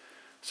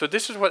 So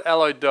this is what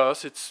Alloy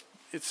does. It's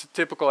a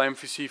typical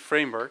MVC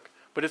framework,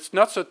 but it's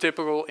not so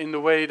typical in the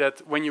way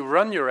that when you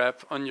run your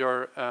app on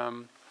your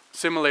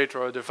simulator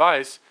or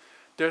device,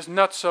 there's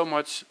not so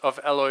much of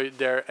Alloy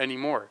there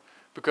anymore.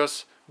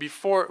 Because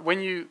before,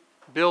 when you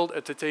build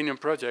a titanium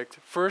project,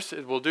 first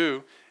it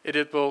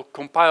will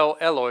compile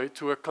Alloy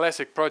to a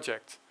classic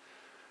project.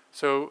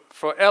 So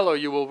for Alloy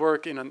you will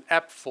work in an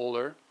app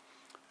folder,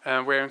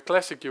 where in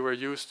classic you were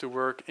used to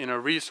work in a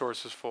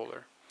resources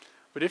folder.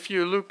 But if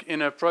you look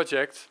in a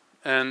project,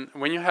 and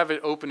when you have it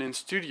open in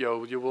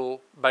Studio, you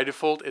will, by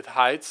default it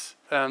hides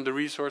the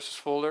resources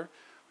folder.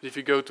 But if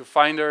you go to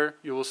Finder,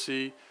 you will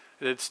see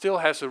that it still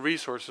has a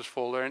resources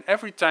folder, and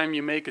every time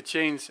you make a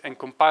change and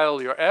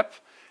compile your app,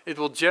 it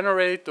will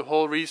generate the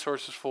whole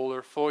resources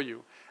folder for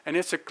you. And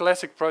it's a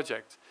classic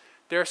project.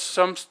 There's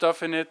some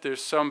stuff in it,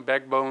 there's some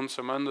backbone,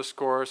 some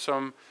underscore,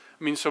 some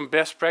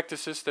best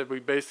practices that we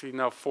basically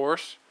now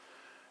force.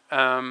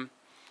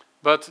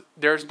 But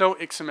there's no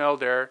XML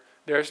there,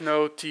 there's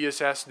no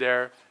TSS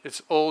there,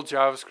 it's all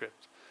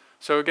JavaScript.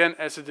 So again,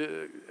 as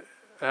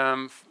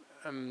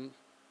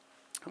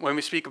when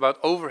we speak about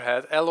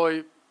overhead,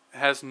 Alloy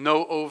has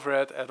no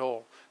overhead at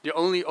all. The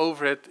only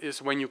overhead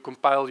is when you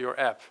compile your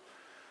app.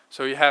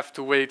 So you have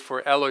to wait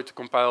for Alloy to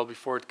compile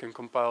before it can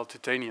compile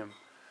Titanium.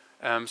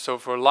 So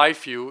for live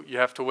view, you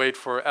have to wait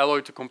for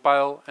Alloy to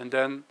compile, and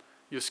then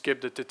you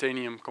skip the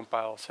Titanium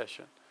compile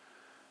session.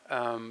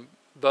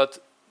 But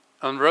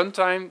on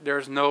runtime,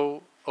 there's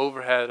no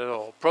overhead at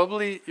all.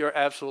 Probably your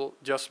apps will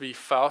just be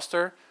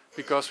faster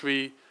because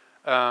we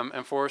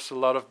enforce a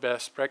lot of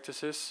best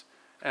practices,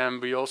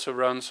 and we also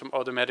run some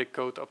automatic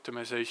code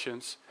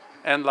optimizations.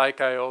 And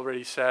like I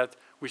already said,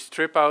 we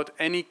strip out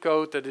any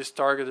code that is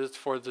targeted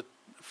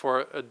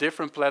for a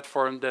different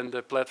platform than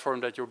the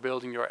platform that you're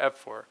building your app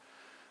for.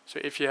 So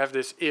if you have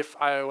this if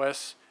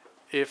iOS,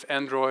 if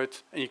Android,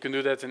 and you can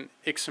do that in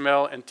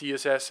XML and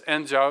TSS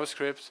and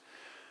JavaScript,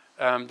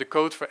 the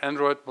code for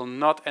Android will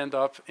not end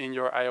up in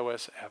your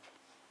iOS app.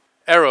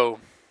 Arrow.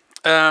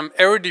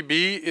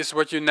 ArrowDB is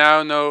what you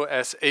now know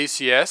as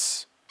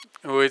ACS,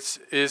 which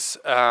is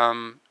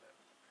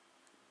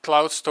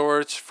cloud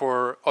storage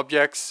for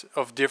objects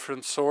of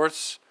different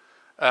sorts.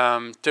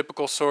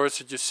 Typical sorts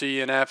that you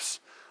see in apps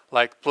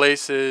like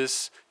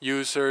places,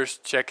 users,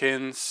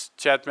 check-ins,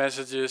 chat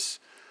messages,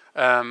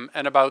 and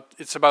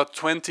it's about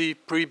 20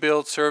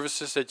 pre-built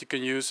services that you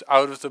can use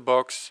out of the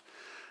box.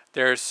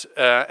 There's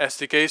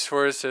SDKs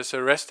for it, there's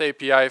a REST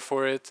API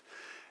for it,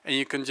 and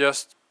you can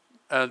just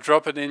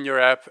drop it in your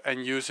app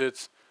and use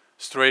it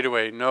straight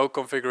away. No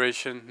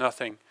configuration,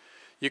 nothing.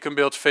 You can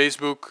build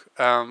Facebook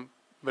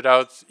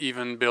without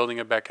even building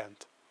a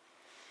backend.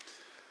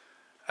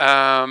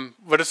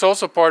 What is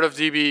also part of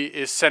DB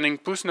is sending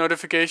push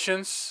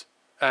notifications.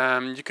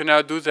 You can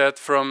now do that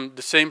from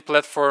the same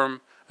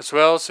platform as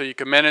well, so you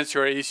can manage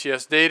your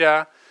ACS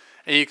data,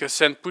 and you can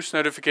send push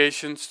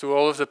notifications to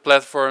all of the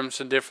platforms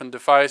and different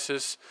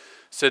devices,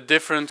 set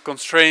different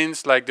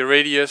constraints like the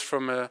radius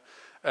from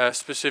a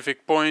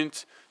specific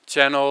point,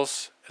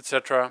 channels,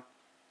 etc.,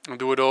 and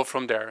do it all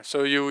from there.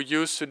 So you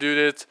used to do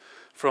it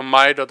from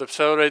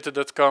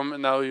my.appcelerator.com,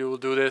 and now you will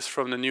do this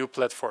from the new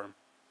platform.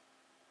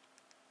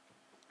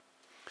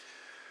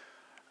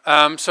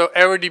 So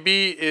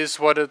ArrowDB is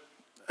what it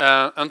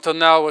until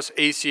now was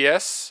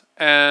ACS,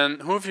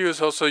 and who of you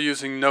is also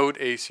using Node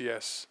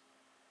ACS?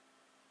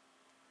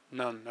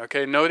 None.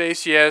 Okay, Node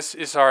ACS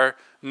is our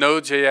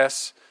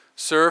Node.js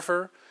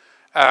server,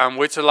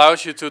 which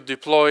allows you to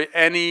deploy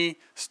any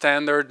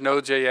standard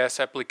Node.js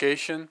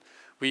application.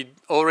 We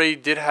already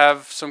did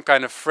have some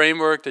kind of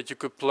framework that you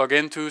could plug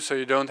into, so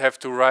you don't have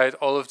to write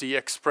all of the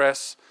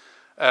express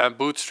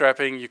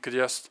bootstrapping. You could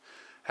just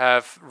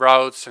have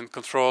routes and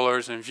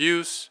controllers and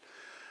views.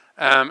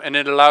 And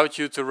it allowed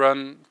you to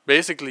run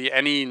basically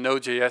any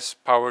Node.js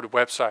powered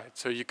website.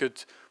 So you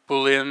could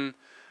pull in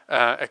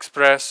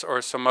Express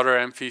or some other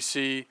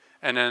MVC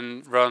and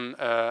then run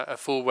a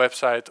full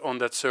website on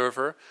that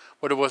server.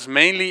 But it was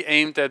mainly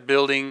aimed at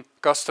building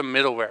custom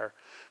middleware,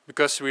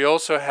 because we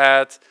also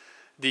had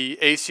the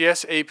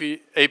ACS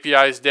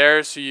APIs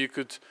there, so you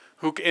could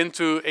hook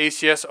into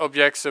ACS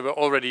objects that were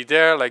already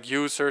there, like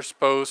users,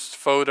 posts,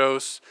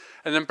 photos,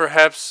 and then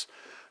perhaps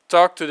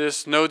talk to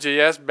this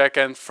Node.js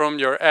backend from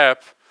your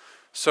app,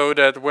 so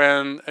that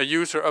when a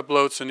user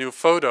uploads a new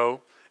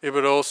photo, it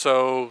would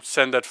also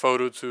send that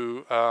photo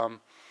to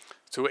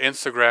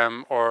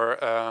Instagram,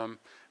 or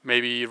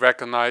maybe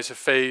recognize a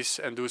face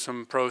and do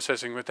some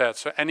processing with that.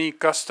 So any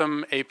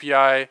custom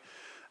API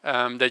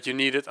that you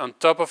needed on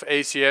top of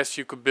ACS,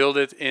 you could build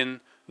it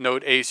in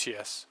Node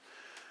ACS.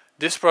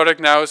 This product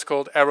now is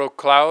called Arrow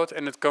Cloud,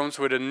 and it comes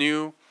with a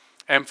new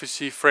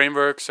MVC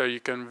framework, so you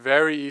can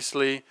very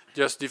easily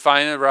just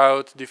define a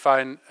route,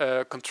 define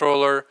a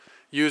controller,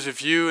 use a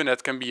view, and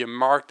that can be a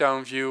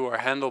markdown view or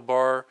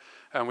handlebar,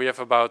 and we have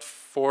about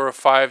 4 or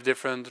 5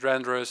 different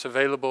renderers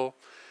available,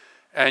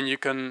 and you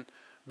can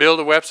build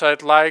a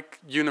website like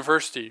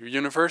University.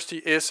 University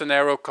is an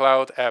Arrow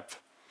Cloud app.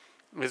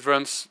 It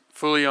runs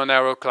fully on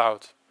Arrow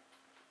Cloud.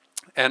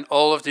 And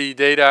all of the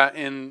data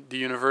in the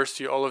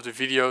university, all of the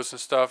videos and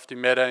stuff, the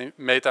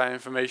meta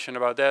information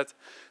about that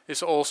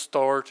is all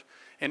stored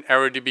in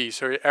ArrowDB.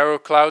 So your Arrow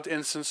Cloud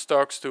instance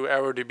talks to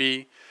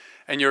ArrowDB,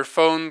 and your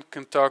phone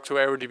can talk to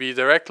ArrowDB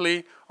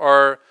directly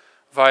or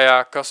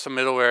via custom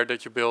middleware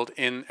that you build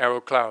in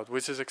Arrow Cloud,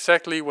 which is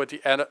exactly what the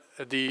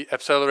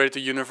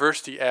Appcelerator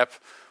University app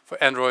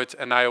for Android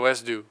and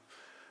iOS do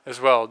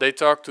as well. They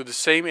talk to the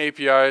same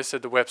APIs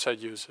that the website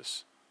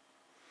uses.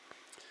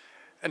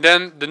 And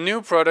then the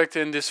new product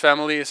in this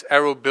family is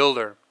Arrow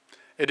Builder.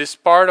 It is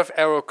part of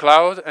Arrow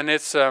Cloud, and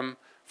it's a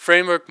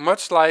framework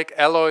much like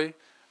Alloy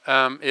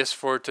is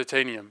for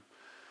Titanium.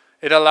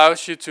 It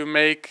allows you to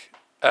make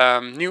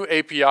new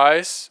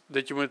APIs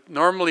that you would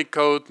normally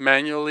code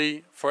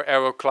manually for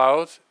Arrow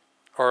Cloud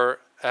or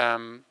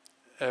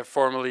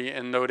formerly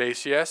in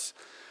Node.js,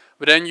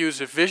 but then use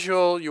a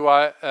visual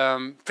UI,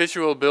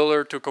 visual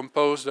builder to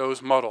compose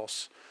those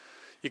models.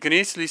 You can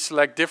easily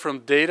select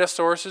different data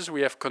sources.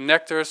 We have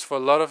connectors for a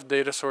lot of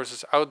data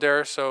sources out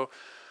there, so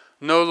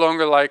no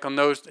longer like on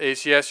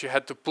Node.js you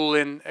had to pull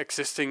in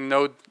existing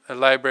Node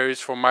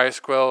libraries for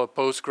MySQL or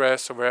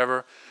Postgres or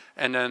wherever,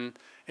 and then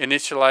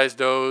initialize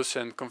those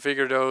and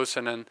configure those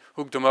and then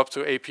hook them up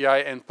to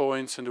API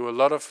endpoints and do a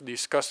lot of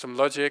these custom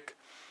logic.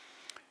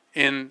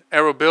 In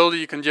Arrow Builder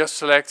you can just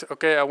select,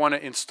 okay, I want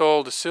to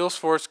install the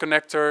Salesforce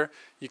connector.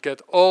 You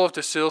get all of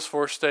the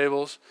Salesforce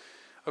tables.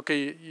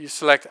 Okay, you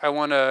select, I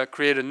want to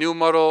create a new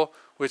model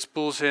which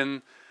pulls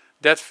in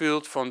that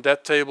field from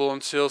that table on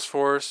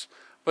Salesforce,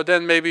 but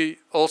then maybe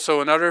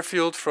also another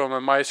field from a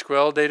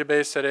MySQL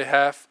database that I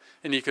have,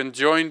 and you can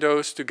join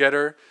those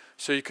together.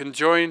 So you can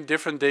join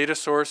different data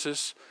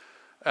sources,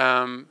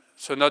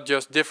 so not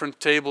just different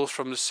tables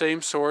from the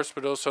same source,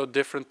 but also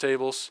different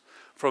tables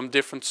from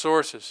different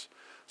sources.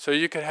 So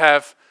you could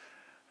have,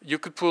 you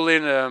could pull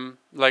in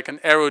like an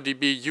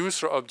ArrowDB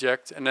user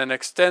object and then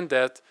extend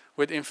that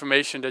with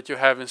information that you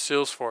have in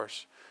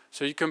Salesforce.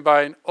 So you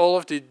combine all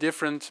of the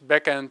different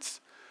backend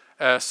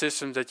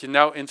systems that you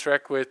now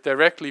interact with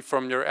directly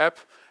from your app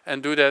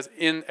and do that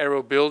in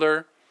Arrow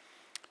Builder,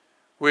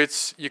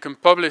 which you can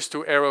publish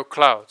to Arrow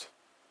Cloud.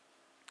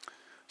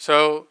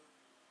 So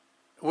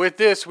with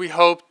this we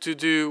hope to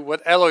do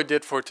what Alloy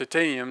did for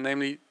Titanium,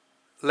 namely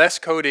less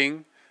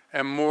coding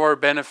and more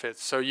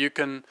benefits. So you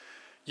can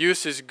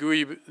use this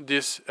GUI,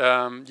 this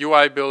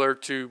UI builder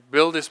to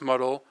build this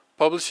model,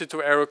 publish it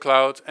to Arrow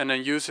Cloud, and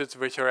then use it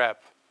with your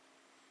app.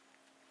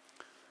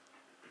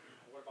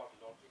 What about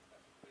logic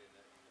that you put in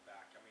the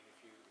back? I mean,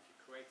 if you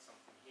create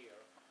something here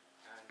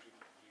and you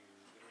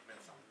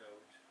implement some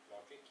node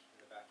logic in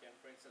the back end,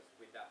 for instance,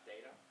 with that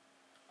data,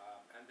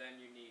 and then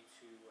you need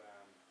to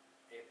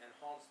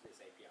enhance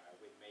this API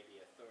with maybe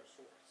a third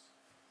source.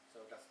 So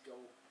let's go,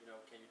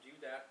 can you do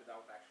that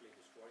without actually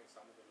destroying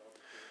some of the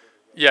logic?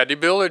 Yeah, the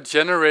builder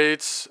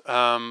generates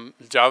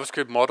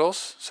JavaScript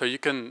models, so you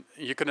can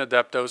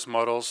adapt those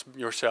models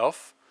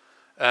yourself.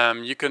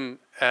 You can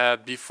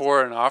add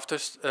before and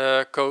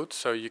after code,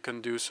 so you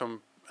can do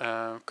some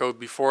code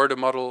before the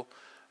model,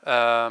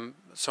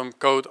 some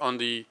code on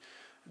the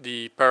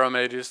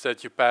parameters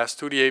that you pass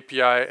to the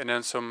API, and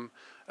then some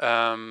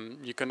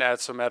you can add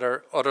some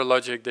other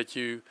logic that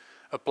you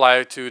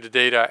apply to the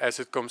data as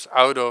it comes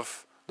out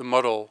of the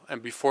model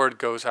and before it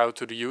goes out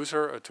to the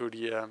user or to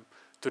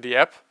the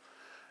app.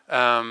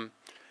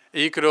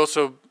 You could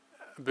also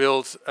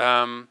build,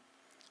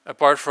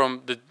 apart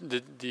from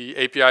the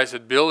APIs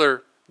that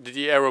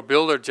the Arrow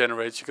Builder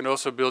generates, you can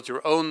also build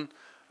your own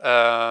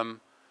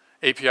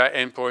API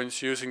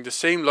endpoints using the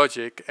same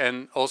logic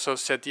and also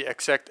set the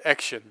exact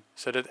action.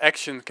 So that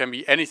action can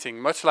be anything,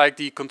 much like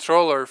the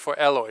controller for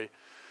Alloy.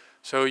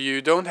 So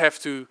you don't have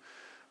to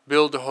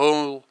build the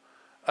whole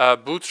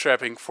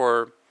bootstrapping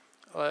for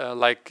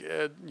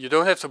you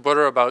don't have to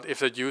bother about if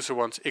that user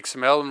wants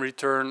XML in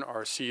return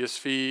or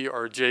CSV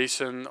or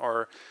JSON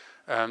or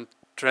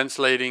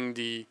translating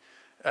the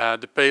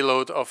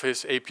payload of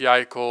his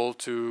API call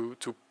to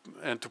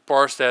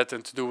parse that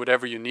and to do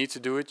whatever you need to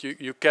do it.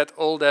 You get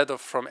all that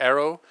from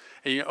Arrow,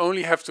 and you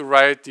only have to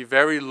write the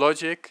very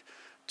logic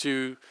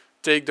to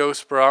take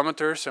those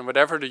parameters and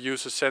whatever the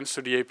user sends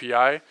to the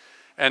API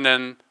and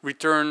then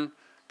return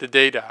the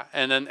data.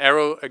 And then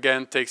Arrow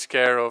again takes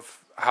care of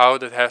how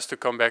that has to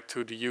come back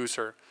to the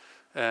user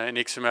in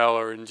XML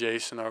or in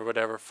JSON or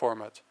whatever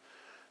format.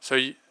 So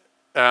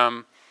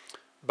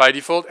by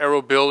default,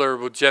 Arrow Builder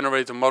would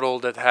generate a model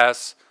that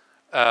has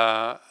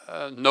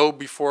no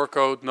before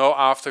code, no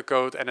after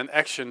code, and an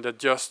action that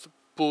just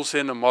pulls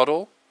in a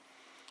model.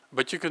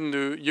 But you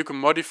can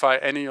modify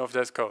any of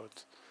that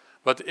code.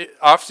 But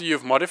after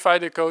you've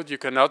modified the code, you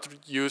cannot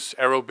use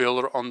Arrow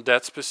Builder on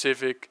that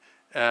specific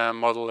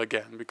model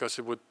again, because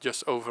it would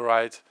just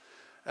override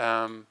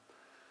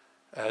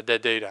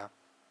that data.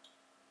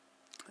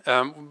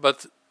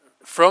 But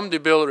from the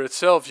builder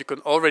itself, you can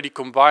already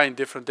combine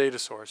different data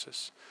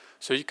sources.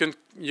 So you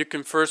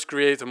can first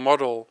create a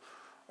model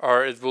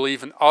or it will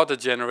even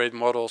auto-generate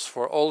models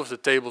for all of the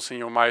tables in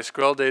your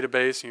MySQL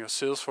database, in your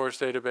Salesforce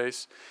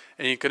database.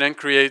 And you can then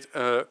create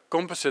a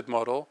composite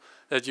model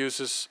that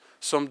uses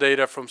some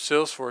data from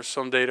Salesforce,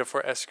 some data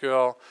for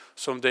SQL,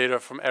 some data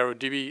from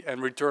ArrowDB,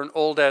 and return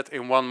all that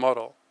in one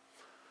model.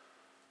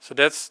 So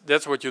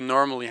that's what you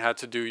normally had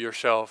to do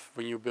yourself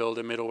when you build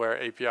a middleware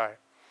API.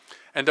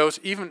 And those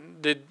even,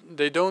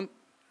 they don't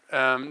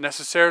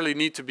necessarily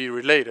need to be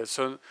related.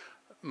 So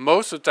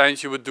most of the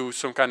times you would do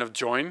some kind of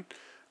join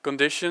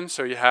condition.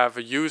 So you have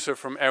a user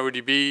from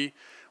ArrowDB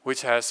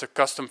which has a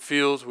custom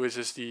field, which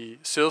is the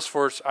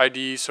Salesforce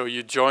ID, so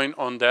you join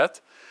on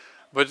that.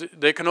 But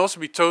they can also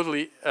be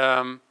totally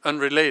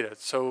unrelated.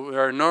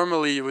 So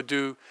normally you would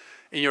do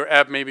in your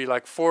app maybe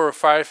like 4 or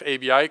 5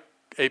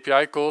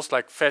 API calls,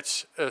 like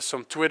fetch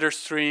some Twitter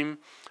stream,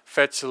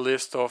 fetch a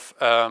list of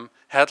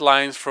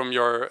headlines from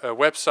your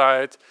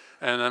website,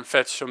 and then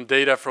fetch some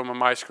data from a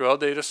MySQL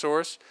data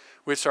source,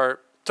 which are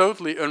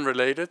totally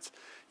unrelated.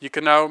 You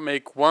can now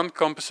make one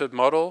composite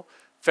model,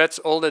 fetch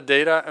all the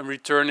data, and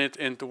return it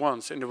into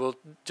once. And it will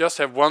just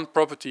have one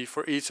property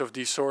for each of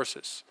these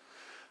sources.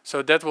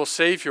 So that will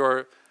save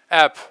your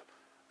app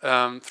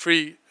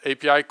 3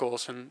 API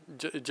calls, and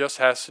it just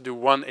has to do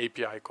 1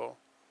 API call.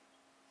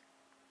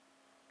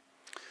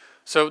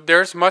 So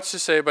there's much to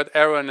say about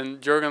Arrow, and then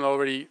Jürgen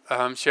already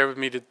shared with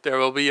me that there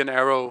will be an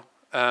Arrow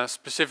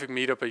specific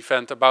meetup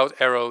event about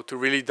Arrow to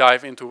really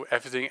dive into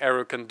everything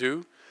Arrow can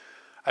do.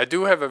 I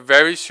do have a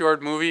very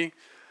short movie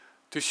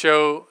to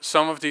show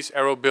some of these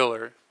Arrow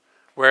builder,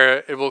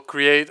 where it will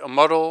create a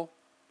model,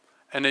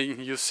 and then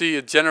you see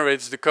it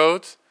generates the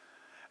code.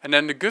 And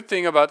then the good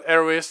thing about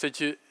Arrow is that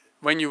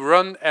when you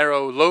run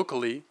Arrow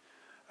locally,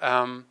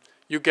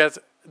 you get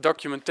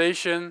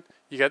documentation,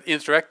 you get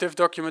interactive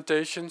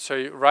documentation.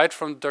 So right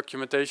from the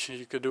documentation,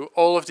 you could do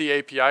all of the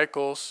API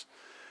calls.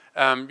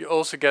 You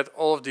also get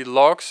all of the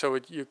logs, so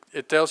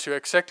it tells you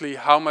exactly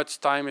how much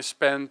time is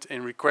spent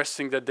in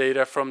requesting the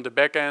data from the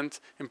backend,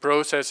 in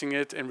processing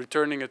it, and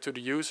returning it to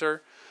the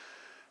user.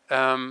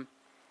 And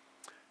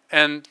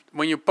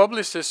when you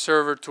publish this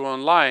server to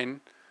online,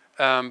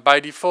 by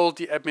default,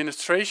 the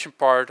administration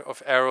part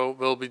of Arrow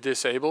will be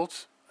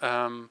disabled,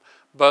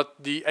 but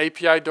the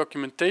API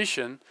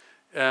documentation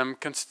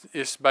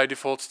is by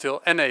default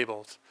still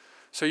enabled.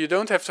 So you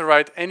don't have to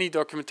write any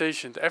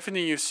documentation.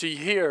 Everything you see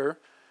here,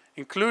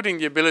 including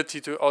the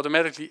ability to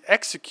automatically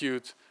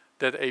execute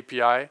that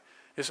API,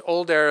 is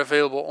all there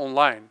available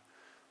online.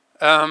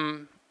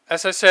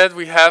 As I said,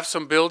 we have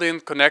some built-in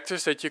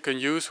connectors that you can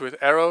use with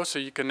Arrow. So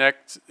you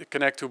connect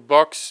to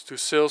Box, to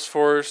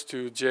Salesforce,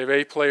 to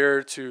JV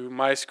Player, to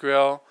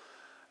MySQL.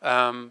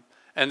 And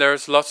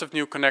there's lots of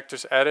new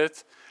connectors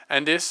added.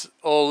 And this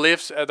all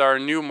lives at our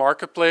new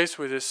marketplace,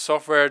 which is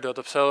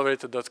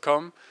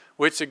software.appcelerator.com,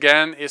 which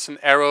again is an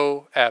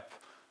Arrow app.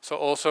 So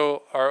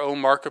also our own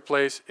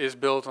marketplace is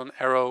built on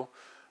Arrow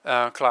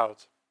Cloud.